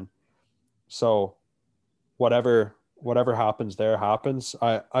Swayman. So whatever happens there happens.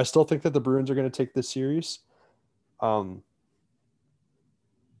 I still think that the Bruins are going to take this series. But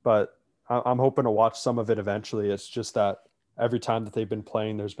I'm hoping to watch some of it eventually. It's just that every time that they've been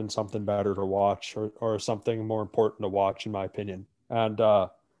playing, there's been something better to watch or something more important to watch, in my opinion. And the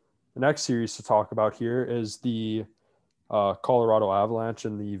next series to talk about here is the Colorado Avalanche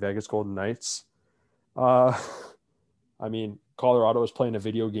and the Vegas Golden Knights. I mean, Colorado was playing a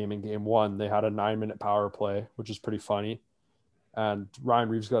video game in game one. They had a 9-minute power play, which is pretty funny. And Ryan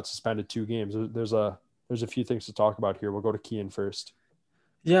Reaves got suspended 2 games. There's a few things to talk about here. We'll go to Kean first.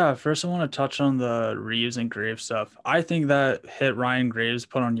 Yeah, first I want to touch on the Reaves and Graves stuff. I think that hit Ryan Graves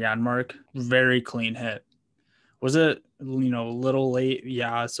put on Janmark, very clean hit. Was it, a little late?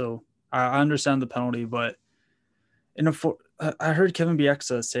 Yeah, so I understand the penalty, but I heard Kevin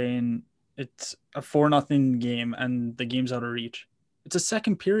Bieksa saying it's a 4-0 game and the game's out of reach. It's a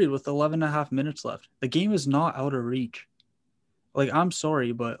second period with 11 and a half minutes left. The game is not out of reach. Like, I'm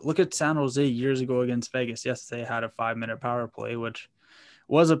sorry, but look at San Jose years ago against Vegas. Yes, they had a 5-minute power play, which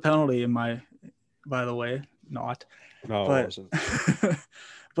was a penalty by the way, not. No, but, it wasn't.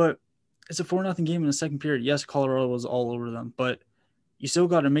 But it's a 4-0 game in the second period. Yes, Colorado was all over them, but you still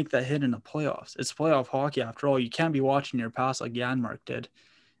got to make that hit in the playoffs. It's playoff hockey after all. You can't be watching your pass like Janmark did.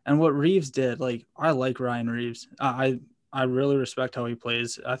 And what Reaves did, like, I like Ryan Reaves. I really respect how he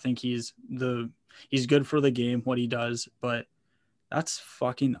plays. I think he's good for the game, what he does, but that's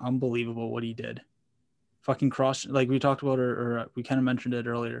fucking unbelievable what he did. Fucking cross, like we talked about, or we kind of mentioned it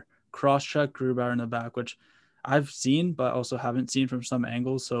earlier, cross-check Grubauer in the back, which I've seen, but also haven't seen from some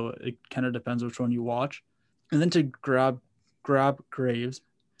angles, so it kind of depends which one you watch. And then to grab Graves,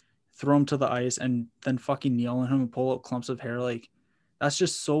 throw him to the ice, and then fucking kneel on him and pull out clumps of hair, like, that's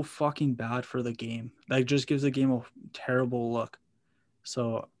just so fucking bad for the game. Like, just gives the game a terrible look.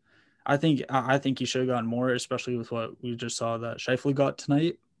 So I think he should have gotten more, especially with what we just saw that Scheifele got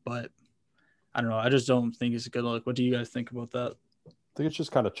tonight, but I don't know. I just don't think it's a good look. What do you guys think about that? I think it's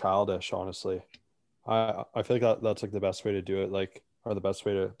just kind of childish, honestly. I feel like that's like the best way to do it, like, or the best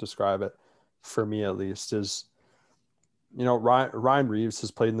way to describe it, for me at least, is, Ryan Reaves has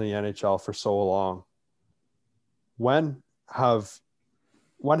played in the NHL for so long. When has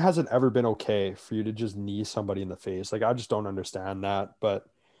it ever been okay for you to just knee somebody in the face? Like, I just don't understand that. But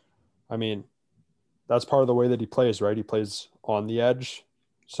I mean, that's part of the way that he plays, right? He plays on the edge.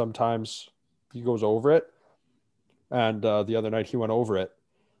 Sometimes he goes over it. And the other night he went over it.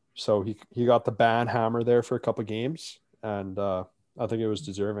 So he got the ban hammer there for a couple of games. And I think it was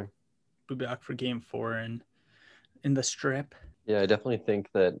deserving. Be back for game 4 in the Strip. Yeah, I definitely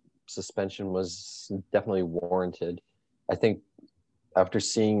think that suspension was definitely warranted. I think after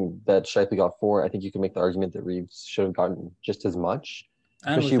seeing that Scheifele got 4, I think you can make the argument that Reaves should have gotten just as much.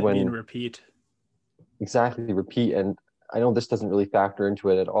 And especially when repeat. Exactly, repeat. And I know this doesn't really factor into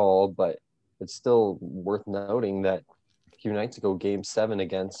it at all, but it's still worth noting that a few nights ago, Game 7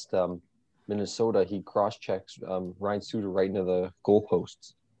 against Minnesota, he cross-checks Ryan Suter right into the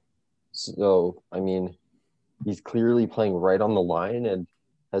goalposts. So, I mean, he's clearly playing right on the line and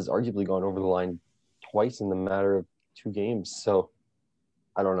has arguably gone over the line twice in the matter of 2 games. So,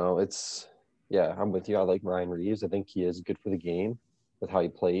 I don't know. I'm with you. I like Ryan Reaves. I think he is good for the game with how he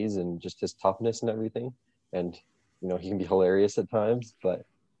plays and just his toughness and everything. And, he can be hilarious at times, but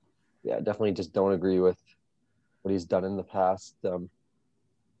yeah, definitely just don't agree with what he's done in the past 2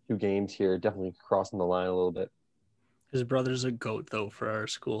 games here. Definitely crossing the line a little bit. His brother's a goat, though, for our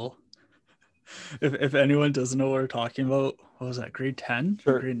school. If anyone doesn't know what we're talking about, what was that, grade 10?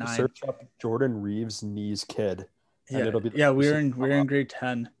 Grade 9? Search up Jordan Reaves' knees kid. Yeah, we're in grade 10.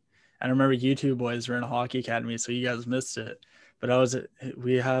 And I remember you two boys were in a hockey academy, so you guys missed it. But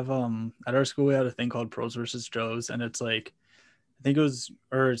we have at our school we had a thing called Pros versus Joes, and it's like, I think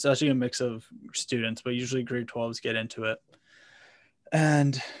it's actually a mix of students, but usually grade 12s get into it.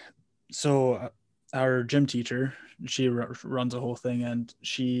 And so our gym teacher, she runs a whole thing, and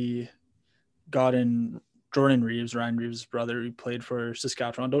she got in Jordan Reaves, Ryan Reaves' brother. He played for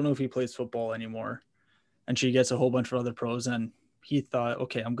Saskatchewan. I don't know if he plays football anymore. And she gets a whole bunch of other pros, and he thought,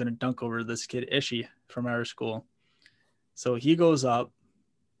 okay, I'm going to dunk over this kid Ishii from our school. So he goes up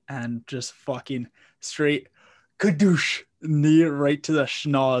and just fucking straight kadoosh, knee right to the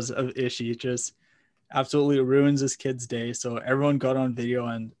schnoz of Ishii. Just absolutely ruins this kid's day. So everyone got on video,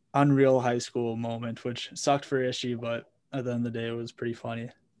 and unreal high school moment, which sucked for Ishii, but at the end of the day, it was pretty funny.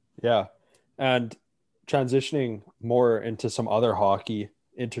 Yeah. And transitioning more into some other hockey,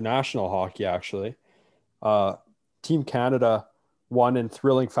 international hockey, actually. Team Canada won in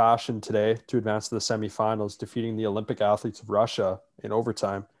thrilling fashion today to advance to the semifinals, defeating the Olympic athletes of Russia in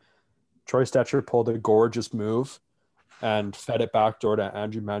overtime. Troy Stetcher pulled a gorgeous move and fed it backdoor to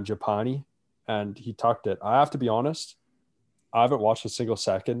Andrew Mangiapane, and he tucked it. I have to be honest, I haven't watched a single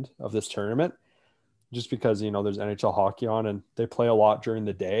second of this tournament, just because, you know, there's NHL hockey on and they play a lot during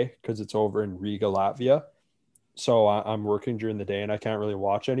the day because it's over in Riga, Latvia. So I'm working during the day and I can't really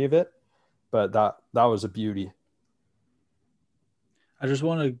watch any of it, but that was a beauty. I just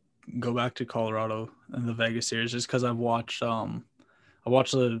want to go back to Colorado and the Vegas series just because I didn't watch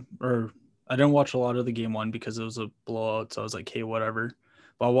a lot of the game one because it was a blowout. So I was like, hey, whatever.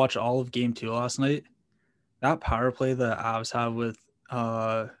 But I watched all of game two last night. That power play the Avs have with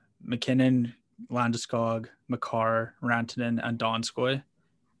McKinnon, Landeskog, Makar, Rantanen, and Donskoy,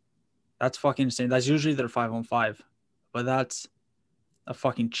 that's fucking insane. That's usually their 5-on-5, but that's a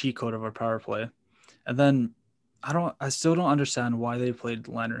fucking cheat code of our power play. And then I still don't understand why they played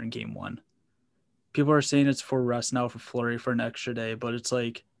Leonard in game one. People are saying it's for rest now for Fleury for an extra day, but it's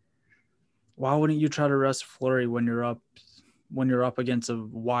like, why wouldn't you try to rest Fleury when you're up against a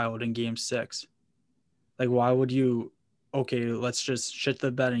Wild in game 6? Like, why would you? Okay, let's just shit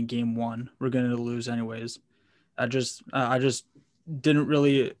the bed in game one. We're gonna lose anyways. I just didn't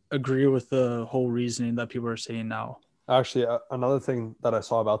really agree with the whole reasoning that people are saying now. Actually, another thing that I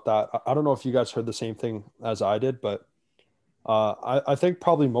saw about that, I don't know if you guys heard the same thing as I did, but I think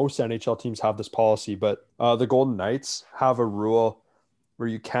probably most NHL teams have this policy, but the Golden Knights have a rule where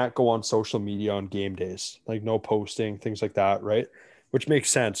you can't go on social media on game days, like no posting, things like that, right? Which makes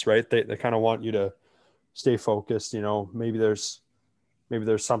sense, right? They kind of want you to stay focused. You know, maybe there's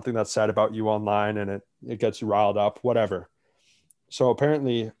something that's said about you online and it gets you riled up, whatever. So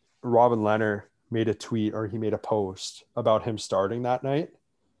apparently Robin Lehner made a tweet, or he made a post about him starting that night,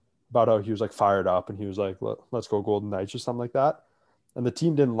 about how he was like fired up and he was like, let's go Golden Knights or something like that. And the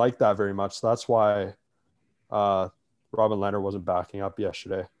team didn't like that very much. So that's why Robin Lehner wasn't backing up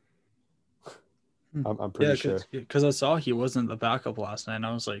yesterday. I'm pretty sure. Because I saw he wasn't the backup last night and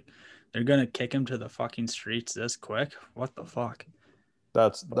I was like, they're going to kick him to the fucking streets this quick? What the fuck?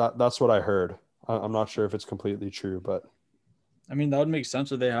 That's what I heard. I'm not sure if it's completely true, but I mean, that would make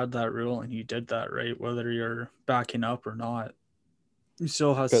sense if they had that rule and you did that, right? Whether you're backing up or not, you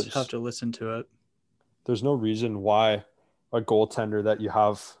still have to listen to it. There's no reason why a goaltender that you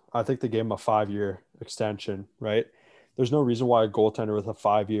have, I think they gave him a 5-year extension, right? There's no reason why a goaltender with a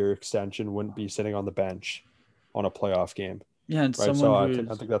 5-year extension wouldn't be sitting on the bench on a playoff game. Yeah, and right? someone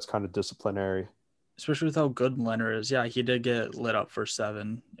I think that's kind of disciplinary. Especially with how good Leonard is. Yeah, he did get lit up for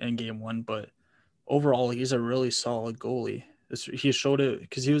 7 in game 1, but overall, he's a really solid goalie. He showed it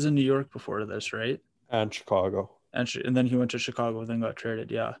because he was in New York before this, right? And Chicago. And then he went to Chicago and then got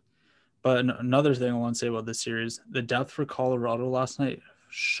traded, yeah. But another thing I want to say about this series, the depth for Colorado last night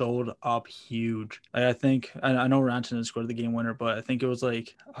showed up huge. I think, I know Rantanen scored the game winner, but I think it was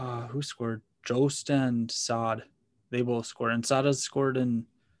like, who scored? Jost and Saad. They both scored. And Saad has scored in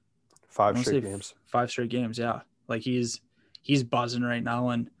 5 straight games. 5 straight games, yeah. Like he's buzzing right now.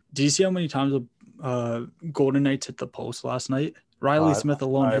 And do you see how many times Golden Knights hit the post last night? Riley Smith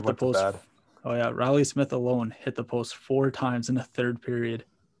alone hit the post. Oh yeah, Riley Smith alone hit the post 4 times in the third period.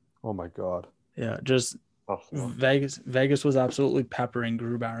 Oh my god. Yeah, just Vegas was absolutely peppering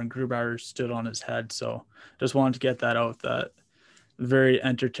Grubauer, and Grubauer stood on his head. So just wanted to get that out. That very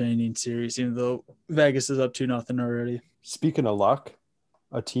entertaining series, even though Vegas is up 2-0 already. Speaking of luck,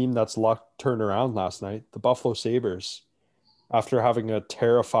 a team that's luck turned around last night, the Buffalo Sabres, after having a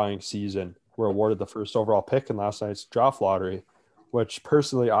terrifying season, were awarded the first overall pick in last night's draft lottery, which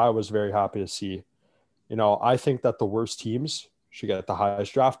personally I was very happy to see. You know, I think that the worst teams should get the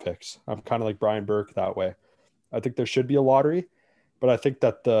highest draft picks. I'm kind of like Brian Burke that way. I think there should be a lottery, but I think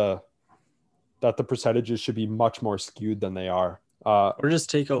that the percentages should be much more skewed than they are. Or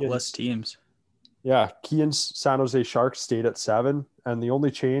just take out less teams. Yeah, Keane's San Jose Sharks stayed at 7, and the only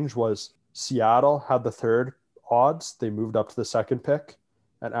change was Seattle had the 3rd odds. They moved up to the 2nd pick,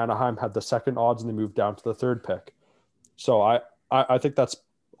 and Anaheim had the 2nd odds, and they moved down to the 3rd pick. So I think that's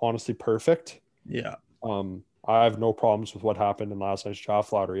honestly perfect. Yeah. I have no problems with what happened in last night's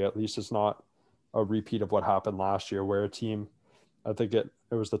draft lottery. At least it's not a repeat of what happened last year, where a team, I think it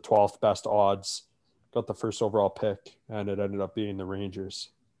was the 12th best odds, got the first overall pick, and it ended up being the Rangers.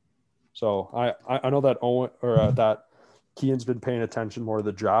 So I know that that Keane's been paying attention more to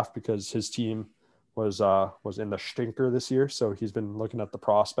the draft because his team was in the stinker this year. So he's been looking at the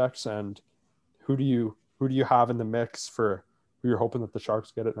prospects. And who do you have in the mix for who you're hoping that the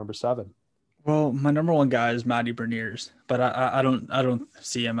Sharks get at number 7? Well, my number 1 guy is Matty Beniers, but I don't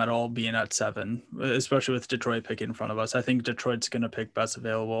see him at all being at 7, especially with Detroit picking in front of us. I think Detroit's going to pick best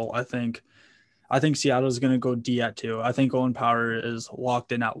available. I think Seattle's going to go D at 2. I think Owen Power is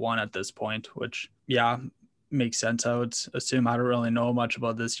locked in at 1 at this point, which, yeah, makes sense. I would assume. I don't really know much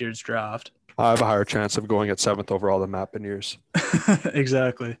about this year's draft. I have a higher chance of going at 7th overall than Matt Beniers.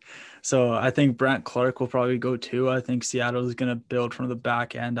 Exactly. So I think Brent Clark will probably go too. I think Seattle is going to build from the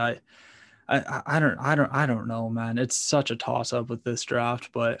back end. I don't know, man. It's such a toss up with this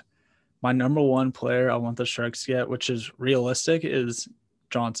draft, but my number one player I want the Sharks to get, which is realistic, is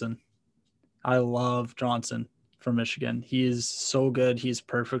Johnson. I love Johnson from Michigan. He is so good. He's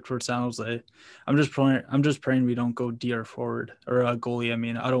perfect for San Jose. I'm just praying we don't go DR forward or a goalie. I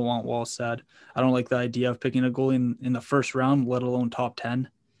mean, I don't want Wallstead. I don't like the idea of picking a goalie in the first round, let alone top 10.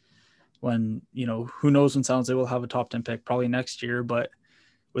 When, who knows when San Jose will have a top 10 pick, probably next year. But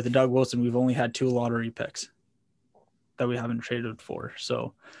with Doug Wilson, we've only had 2 lottery picks that we haven't traded for.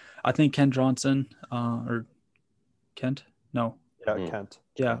 So I think Kent Johnson or Kent? No. Yeah, Kent.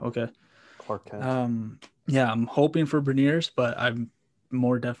 Yeah, okay. Clark Kent. Yeah, I'm hoping for Beniers, but I'm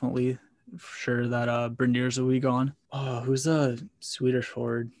more definitely sure that Beniers will be gone. Oh, who's a Swedish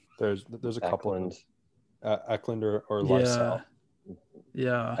forward? There's a couple Eklund. Eklund or Lysell.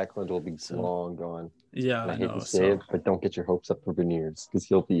 Yeah. Eklund will be long gone. Yeah, I hate to say it, but don't get your hopes up for Beniers because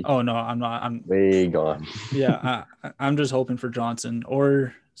he'll be. Oh no, I'm not. I'm way gone. Yeah, I'm just hoping for Johnson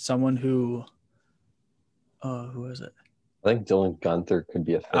or someone who. Who is it? I think Dylan Gunther could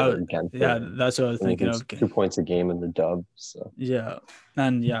be a fit. Yeah, that's what I was thinking of. 2 points a game in the dub. So yeah,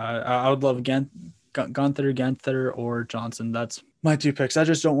 and yeah, I would love Gunther, or Johnson. That's my 2 picks. I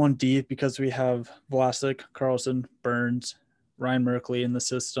just don't want deep because we have Vlasic, Carlson, Burns, Ryan Merkley in the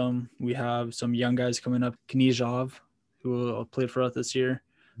system. We have some young guys coming up, Knizhov, who played for us this year.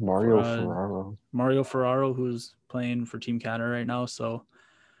 Mario Ferraro, who's playing for Team Canada right now. So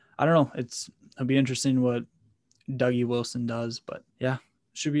I don't know. It'll be interesting what Dougie Wilson does, but yeah,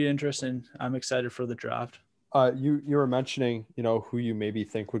 should be interesting. I'm excited for the draft. You were mentioning, who you maybe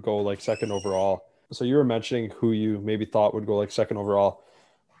think would go like 2nd overall. So you were mentioning who you maybe thought would go like 2nd overall.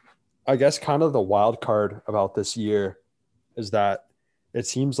 I guess kind of the wild card about this year is that it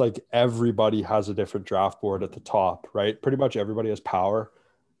seems like everybody has a different draft board at the top, right? Pretty much everybody has Power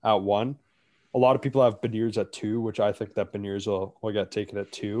at 1. A lot of people have Beniers at 2, which I think that Beniers will get taken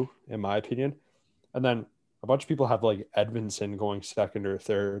at 2, in my opinion. And then a bunch of people have like Edvinsson going 2nd or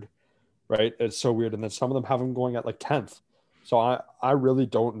 3rd, right? It's so weird. And then some of them have him going at like 10th. So I really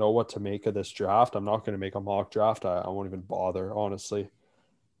don't know what to make of this draft. I'm not going to make a mock draft. I won't even bother, honestly.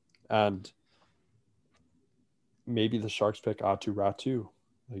 And maybe the Sharks pick Aatu Räty.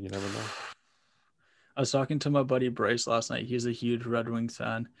 Like, you never know. I was talking to my buddy Bryce last night. He's a huge Red Wings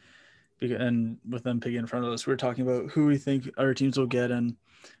fan. And with them picking in front of us, we were talking about who we think our teams will get. And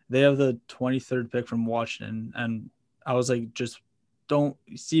they have the 23rd pick from Washington. And I was like, just don't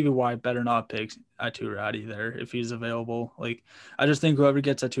 – Stevie Y better not pick Aatu Räty there if he's available. Like, I just think whoever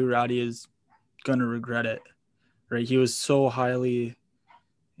gets Aatu Räty is going to regret it, right? He was so highly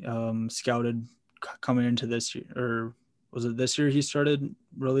scouted coming into this year. Or was it this year he started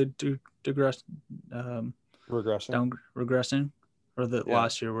really regressing? Or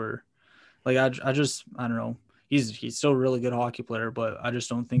last year where – like, I don't know. He's still a really good hockey player, but I just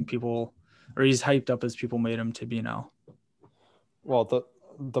don't think people – or he's hyped up as people made him to be now. Well,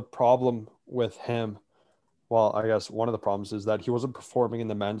 the problem with him, well, I guess one of the problems is that he wasn't performing in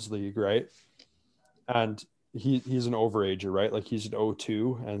the men's league, right? And he's an overager, right? Like, he's an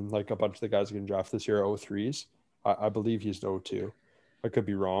 0-2, and like a bunch of the guys getting drafted this year are 0-3s. I believe he's an 0-2. I could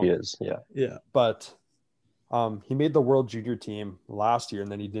be wrong. He is, yeah. Yeah. But he made the World Junior team last year,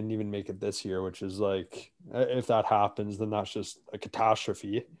 and then he didn't even make it this year, which is like, if that happens, then that's just a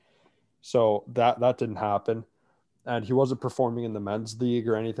catastrophe. So that didn't happen. And he wasn't performing in the men's league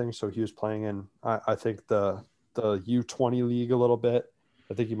or anything. So he was playing in, I think, the U20 league a little bit.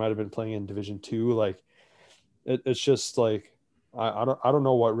 I think he might have been playing in Division 2. Like, it's just like, I don't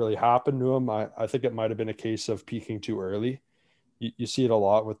know what really happened to him. I think it might have been a case of peaking too early. You see it a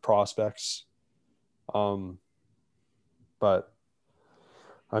lot with prospects. But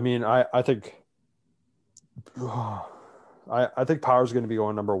I mean, I think I think Power's going to be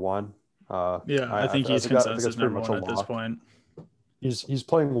going number 1. I think he's consensus number 1 at this point. He's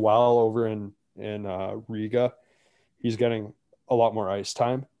playing well over in Riga. He's getting a lot more ice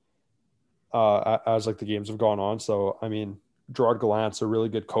time as like the games have gone on. So I mean, Gerard Gallant's a really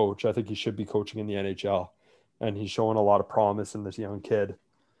good coach. I think he should be coaching in the NHL, and he's showing a lot of promise in this young kid.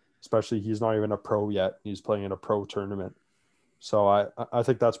 Especially, he's not even a pro yet. He's playing in a pro tournament. So I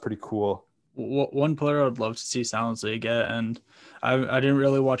think that's pretty cool. One player I'd love to see San Jose get, and I didn't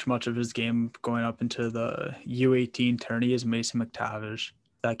really watch much of his game going up into the U18 tourney, is Mason McTavish.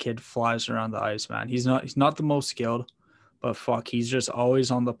 That kid flies around the ice, man. He's not the most skilled, but fuck, he's just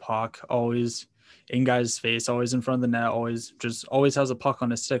always on the puck, always in guys' face, always in front of the net, always has a puck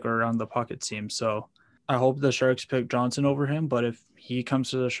on his stick or around the puck, it seems. So I hope the Sharks pick Johnson over him, but if he comes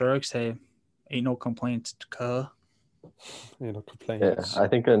to the Sharks, hey, ain't no complaints. No Yeah, complaints. I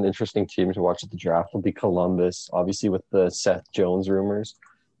think an interesting team to watch at the draft will be Columbus. Obviously, with the Seth Jones rumors,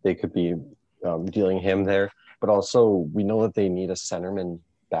 they could be dealing him there. But also, we know that they need a centerman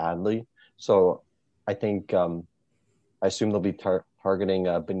badly. So I think I assume they'll be targeting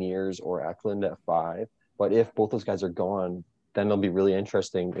Beniers or Eklund at 5. But if both those guys are gone, then it'll be really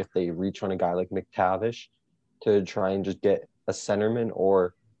interesting if they reach on a guy like McTavish to try and just get a centerman,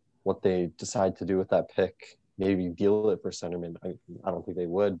 or what they decide to do with that pick. Maybe deal it for centerman. I don't think they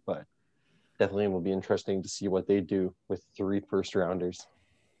would, but definitely it will be interesting to see what they do with 3 first-rounders.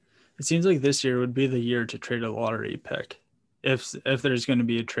 It seems like this year would be the year to trade a lottery pick. If there's going to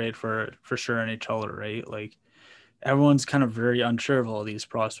be a trade for sure NHL, right? Like everyone's kind of very unsure of all these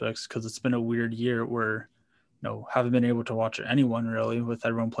prospects because it's been a weird year where haven't been able to watch anyone really with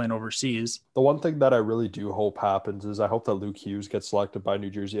everyone playing overseas. The one thing that I really do hope happens is I hope that Luke Hughes gets selected by New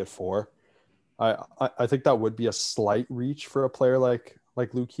Jersey at 4. I think that would be a slight reach for a player like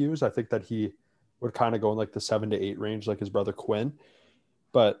Luke Hughes. I think that he would kind of go in like the 7 to 8 range, like his brother Quinn.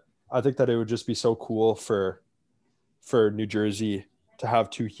 But I think that it would just be so cool for New Jersey to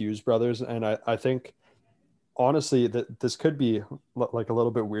have 2 Hughes brothers. And I think, honestly, that this could be like a little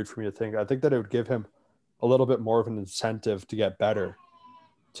bit weird for me to think. I think that it would give him a little bit more of an incentive to get better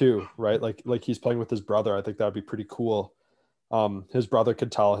too, right? Like he's playing with his brother. I think that would be pretty cool. His brother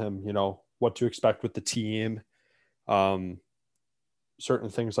could tell him, what to expect with the team, certain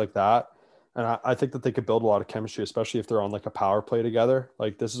things like that. And I think that they could build a lot of chemistry, especially if they're on like a power play together.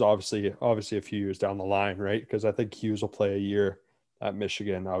 Like this is obviously a few years down the line, right? Because I think Hughes will play a year at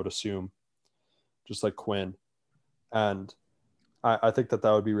Michigan, I would assume, just like Quinn. And I think that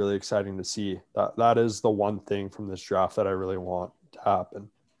would be really exciting to see. That is the one thing from this draft that I really want to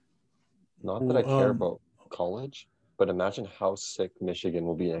happen. Not that I care about college, but imagine how sick Michigan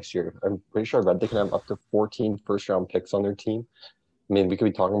will be next year. I'm pretty sure I read they can have up to 14 first-round picks on their team. I mean, we could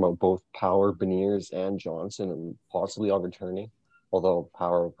be talking about both Power, Beniers, and Johnson, and possibly all returning. Although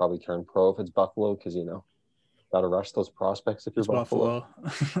Power will probably turn pro if it's Buffalo, because got to rush those prospects if you're Buffalo.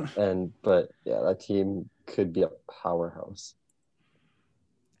 But yeah, that team could be a powerhouse.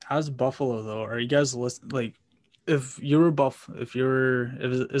 How's Buffalo though? Are you guys like, if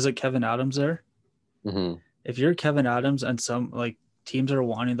is it Kevin Adams there? Mm-hmm. If you're Kevin Adams and some like teams are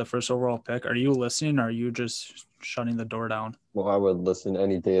wanting the first overall pick, are you listening or are you just shutting the door down? Well, I would listen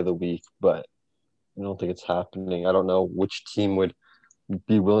any day of the week, but I don't think it's happening. I don't know which team would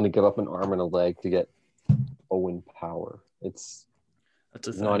be willing to give up an arm and a leg to get Owen Power. That's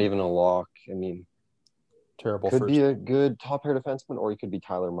not even a lock. I mean, terrible. Could be a good top pair defenseman, or he could be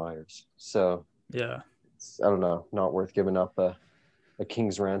Tyler Myers. So yeah, I don't know. Not worth giving up a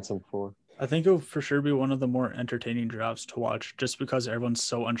king's ransom for. I think it will for sure be one of the more entertaining drafts to watch just because everyone's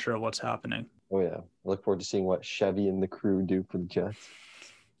so unsure of what's happening. Oh, yeah. I look forward to seeing what Chevy and the crew do for the Jets.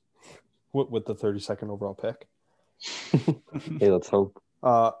 With the 32nd overall pick. Hey, let's hope.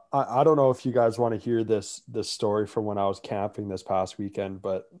 I don't know if you guys want to hear this story from when I was camping this past weekend,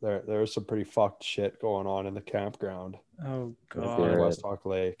 but there's some pretty fucked shit going on in the campground. Oh, God. In West Hawk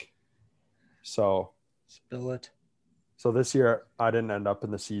Lake. So. Spill it. So this year, I didn't end up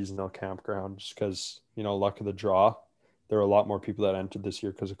in the seasonal campground just because, luck of the draw. There were a lot more people that entered this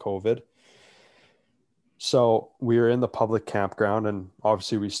year because of COVID. So we were in the public campground, and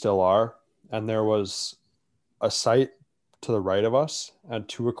obviously we still are. And there was a site to the right of us and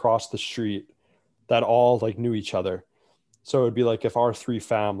 2 across the street that all knew each other. So it would be like if our 3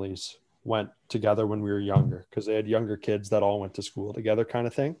 families went together when we were younger, because they had younger kids that all went to school together kind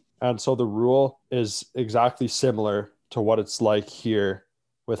of thing. And so the rule is exactly similar to what it's like here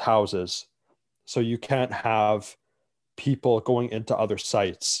with houses. So you can't have people going into other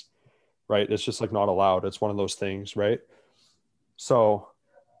sites, right? It's just not allowed. It's one of those things, right? So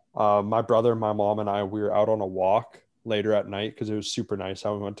my brother, my mom, and I, we were out on a walk later at night because it was super nice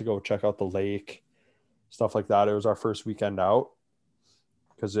how we went to go check out the lake, stuff like that. It was our first weekend out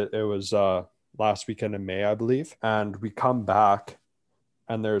because it was last weekend in May, I believe. And we come back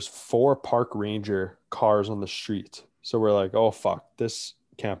and there's 4 park ranger cars on the street. So we're like, oh, fuck, this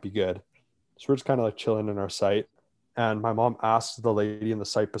can't be good. So we're just kind of chilling in our site. And my mom asked the lady in the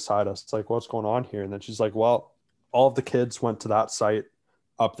site beside us, what's going on here? And then she's like, well, all of the kids went to that site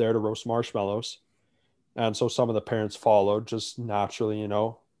up there to roast marshmallows. And so some of the parents followed, just naturally,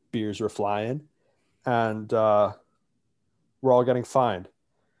 beers were flying. And we're all getting fined.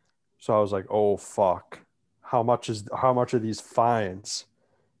 So I was like, oh, fuck. How much are these fines?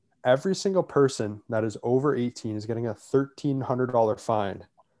 every single person that is over 18 is getting a $1,300 fine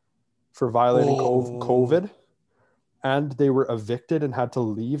for violating COVID. And they were evicted and had to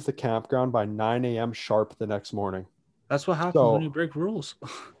leave the campground by 9 a.m. sharp the next morning. That's what happens when you break rules.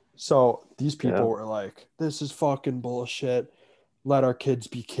 So these people were like, this is fucking bullshit. Let our kids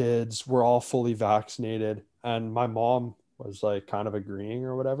be kids. We're all fully vaccinated. And my mom was like kind of agreeing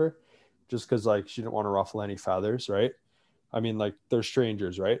or whatever, just because like she didn't want to ruffle any feathers, right? I mean, like they're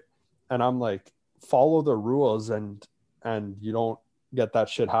strangers, right? And I'm like, follow the rules and you don't get that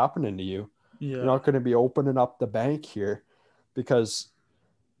shit happening to you. Yeah. You're not going to be opening up the bank here because,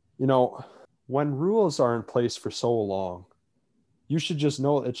 you know, when rules are in place for so long, you should just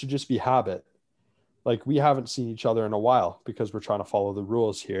know it should just be habit. Like we haven't seen each other in a while because we're trying to follow the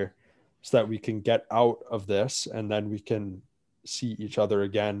rules here so that we can get out of this and then we can see each other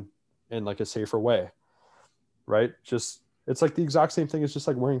again in like a safer way, right? Just, it's like the exact same thing as just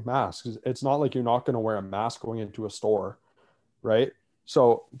like wearing masks. It's not like you're not going to wear a mask going into a store, right?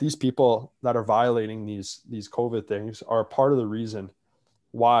 So these people that are violating these COVID things are part of the reason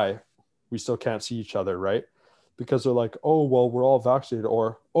why we still can't see each other, right? Because they're like, oh, well, we're all vaccinated,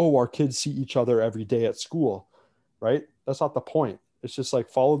 or, oh, our kids see each other every day at school, right? That's not the point. It's just like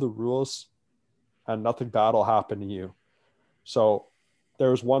follow the rules and nothing bad will happen to you. So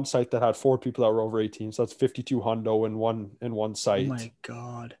there was one site that had 4 people that were over 18. So that's 52 hundo in one site. Oh my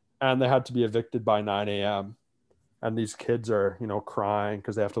God. And they had to be evicted by 9 a.m. And these kids are, you know, crying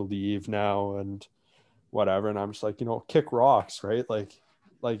because they have to leave now and whatever. And I'm just like, you know, kick rocks, right? Like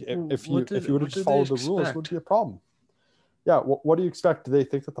if you would have just followed the rules, it would be a problem. Yeah. What do you expect? Do they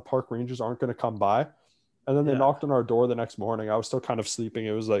think that the park rangers aren't going to come by? And then they knocked on our door the next morning. I was still kind of sleeping.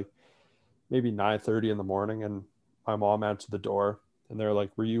 It was like maybe 9:30 in the morning. And my mom answered the door and they're like,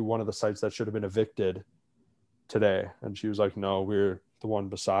 were you one of the sites that should have been evicted today? And she was like, no, we're the one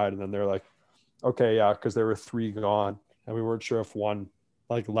beside. And then they're like, okay, yeah, because there were 3 gone. And we weren't sure if one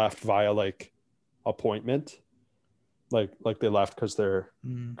like left via like appointment. Like they left because their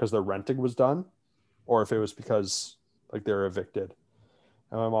renting was done, or if it was because like they were evicted.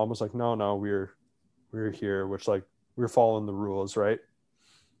 And my mom was like, no, we're here, which like we're following the rules, right?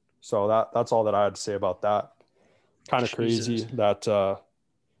 So that's all that I had to say about that. Kind of crazy that that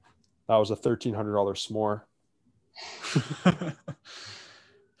was a $1,300 s'more.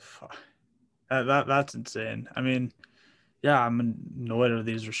 That's insane. I mean, yeah, I'm annoyed with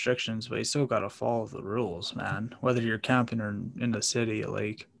these restrictions, but you still got to follow the rules, man. Whether you're camping or in the city,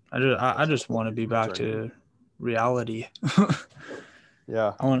 like I just want to be back to reality.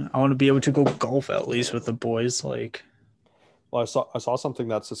 Yeah, I want to be able to go golf at least with the boys. Like, well, I saw something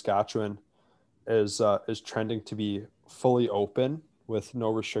that Saskatchewan is trending to be fully open with no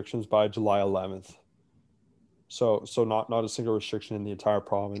restrictions by July 11th. So not a single restriction in the entire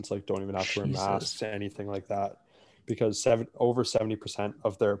province. Like, don't even have to wear masks, anything like that. Because over 70%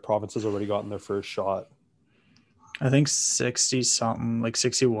 of their provinces already gotten their first shot. I think 60 something, like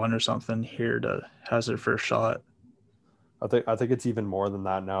 61 or something here has their first shot. I think it's even more than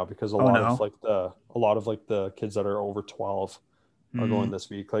that now because a lot of the kids that are over 12 are going this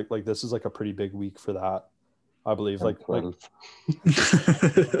week. Like this is like a pretty big week for that. I believe like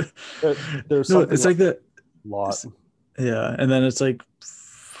there's something it's like the lot. Yeah, and then it's like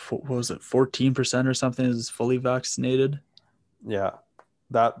what was it, 14% or something is fully vaccinated. Yeah,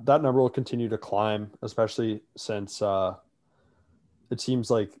 that number will continue to climb, especially since it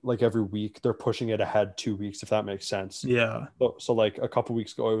seems like every week they're pushing it ahead 2 weeks, if that makes sense. Yeah. So like a couple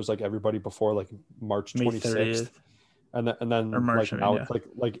weeks ago, it was like everybody before like March 26th, and then March, like now it's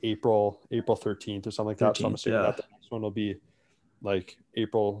like April 13th or something like that. So I'm assuming that the next one will be like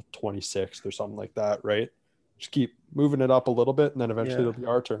April 26th or something like that, right? Just keep moving it up a little bit, and then eventually it'll be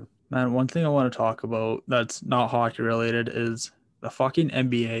our turn. Man, one thing I want to talk about that's not hockey related is the fucking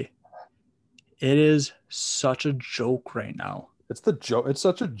NBA. It is such a joke right now. It's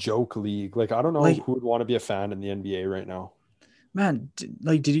such a joke league. Like, I don't know who would want to be a fan in the NBA right now. Man,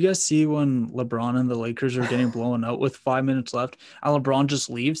 did you guys see when LeBron and the Lakers are getting blown out with 5 minutes left and LeBron just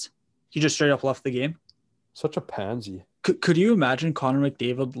leaves? He just straight up left the game. Such a pansy. Could you imagine Connor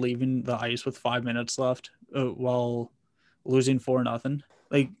McDavid leaving the ice with 5 minutes left while losing 4-0?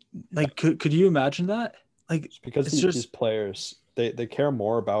 Like could you imagine that? Like, it's because these players, they care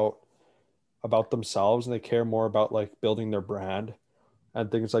more about themselves, and they care more about like building their brand and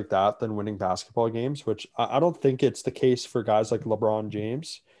things like that than winning basketball games, which I don't think it's the case for guys like LeBron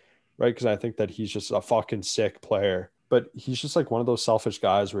James, right? Because I think that he's just a fucking sick player, but he's just like one of those selfish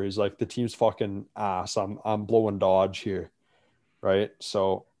guys where he's like, the team's fucking ass. I'm blowing dodge here, right?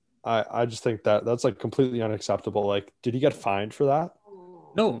 So I just think that that's like completely unacceptable. Like, did he get fined for that?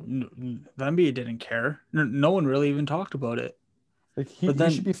 No, the NBA didn't care. No one really even talked about it. Like he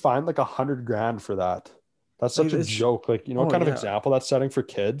should be fined like $100,000 for that. That's such a joke. Like, you know what kind of example that's setting for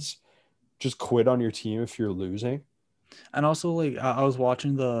kids? Just quit on your team if you're losing. And also, like, I was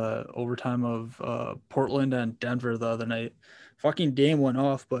watching the overtime of Portland and Denver the other night. Fucking Dame went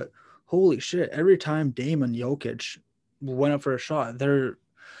off, but holy shit, every time Dame and Jokic went up for a shot, they're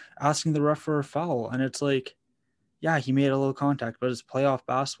asking the ref for a foul. And it's like, yeah, he made a little contact, but it's playoff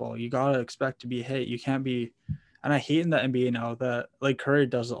basketball. You got to expect to be hit. You can't be – and I hate in the NBA now that, like, Curry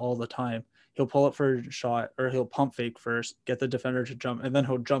does it all the time. He'll pull up for a shot or he'll pump fake first, get the defender to jump, and then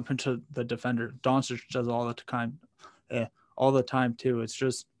he'll jump into the defender. Doncic does all the time. Yeah, all the time too. It's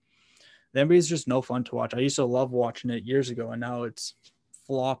just the NBA is just no fun to watch. I used to love watching it years ago, and now it's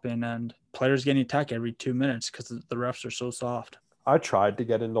flopping and players getting tech every 2 minutes because the refs are so soft. I tried to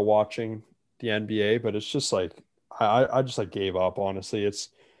get into watching the NBA, but it's just like I just like gave up. Honestly, it's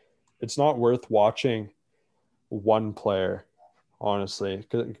not worth watching one player, honestly,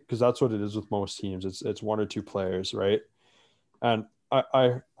 because that's what it is with most teams. It's one or two players, right? And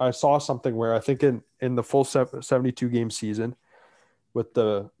I saw something where I think in the full 72 game season with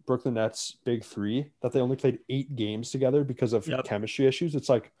the Brooklyn Nets big three that they only played 8 games together because of chemistry issues. It's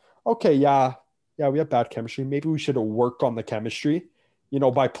like, okay, yeah, we have bad chemistry. Maybe we should work on the chemistry,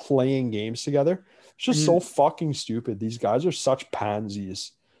 by playing games together. It's just so fucking stupid. These guys are such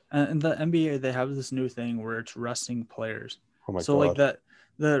pansies. And the NBA, they have this new thing where it's resting players. Oh my God. So like that.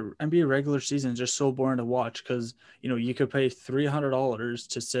 The NBA regular season is just so boring to watch because, you could pay $300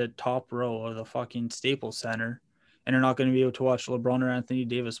 to sit top row of the fucking Staples Center, and you're not going to be able to watch LeBron or Anthony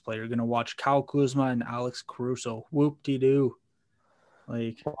Davis play. You're going to watch Kyle Kuzma and Alex Caruso. Whoop-de-doo.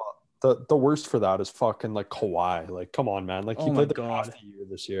 Like, the worst for that is fucking like Kawhi. Like, come on, man. Like, he played half the year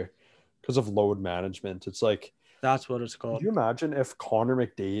this year because of load management. It's like, that's what it's called. Could you imagine if Connor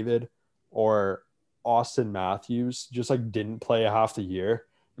McDavid or Austin Matthews just like didn't play half the year?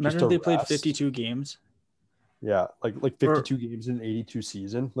 Imagine if they played 52 games. Yeah, like 52 games in 82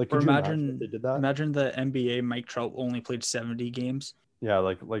 season. Like, could you imagine if they did that? Imagine the NBA Mike Trout only played 70 games. Yeah,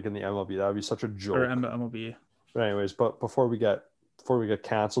 like in the MLB, that would be such a joke. Or MLB. But anyways, before we get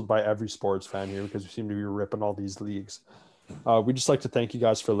canceled by every sports fan here because we seem to be ripping all these leagues, we'd just like to thank you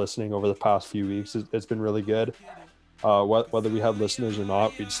guys for listening over the past few weeks. It's been really good. Whether we have listeners or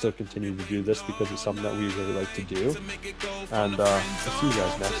not, we'd still continue to do this because it's something that we really like to do. And I'll see you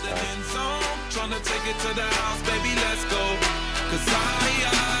guys next time. Trying to take it to the house, baby, let's go. 'Cause I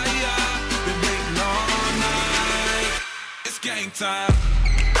been waiting all night. It's game time.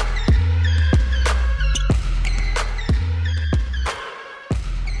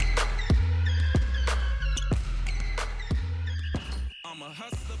 I'm a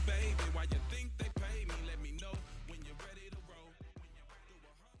hustler, baby. Why you think that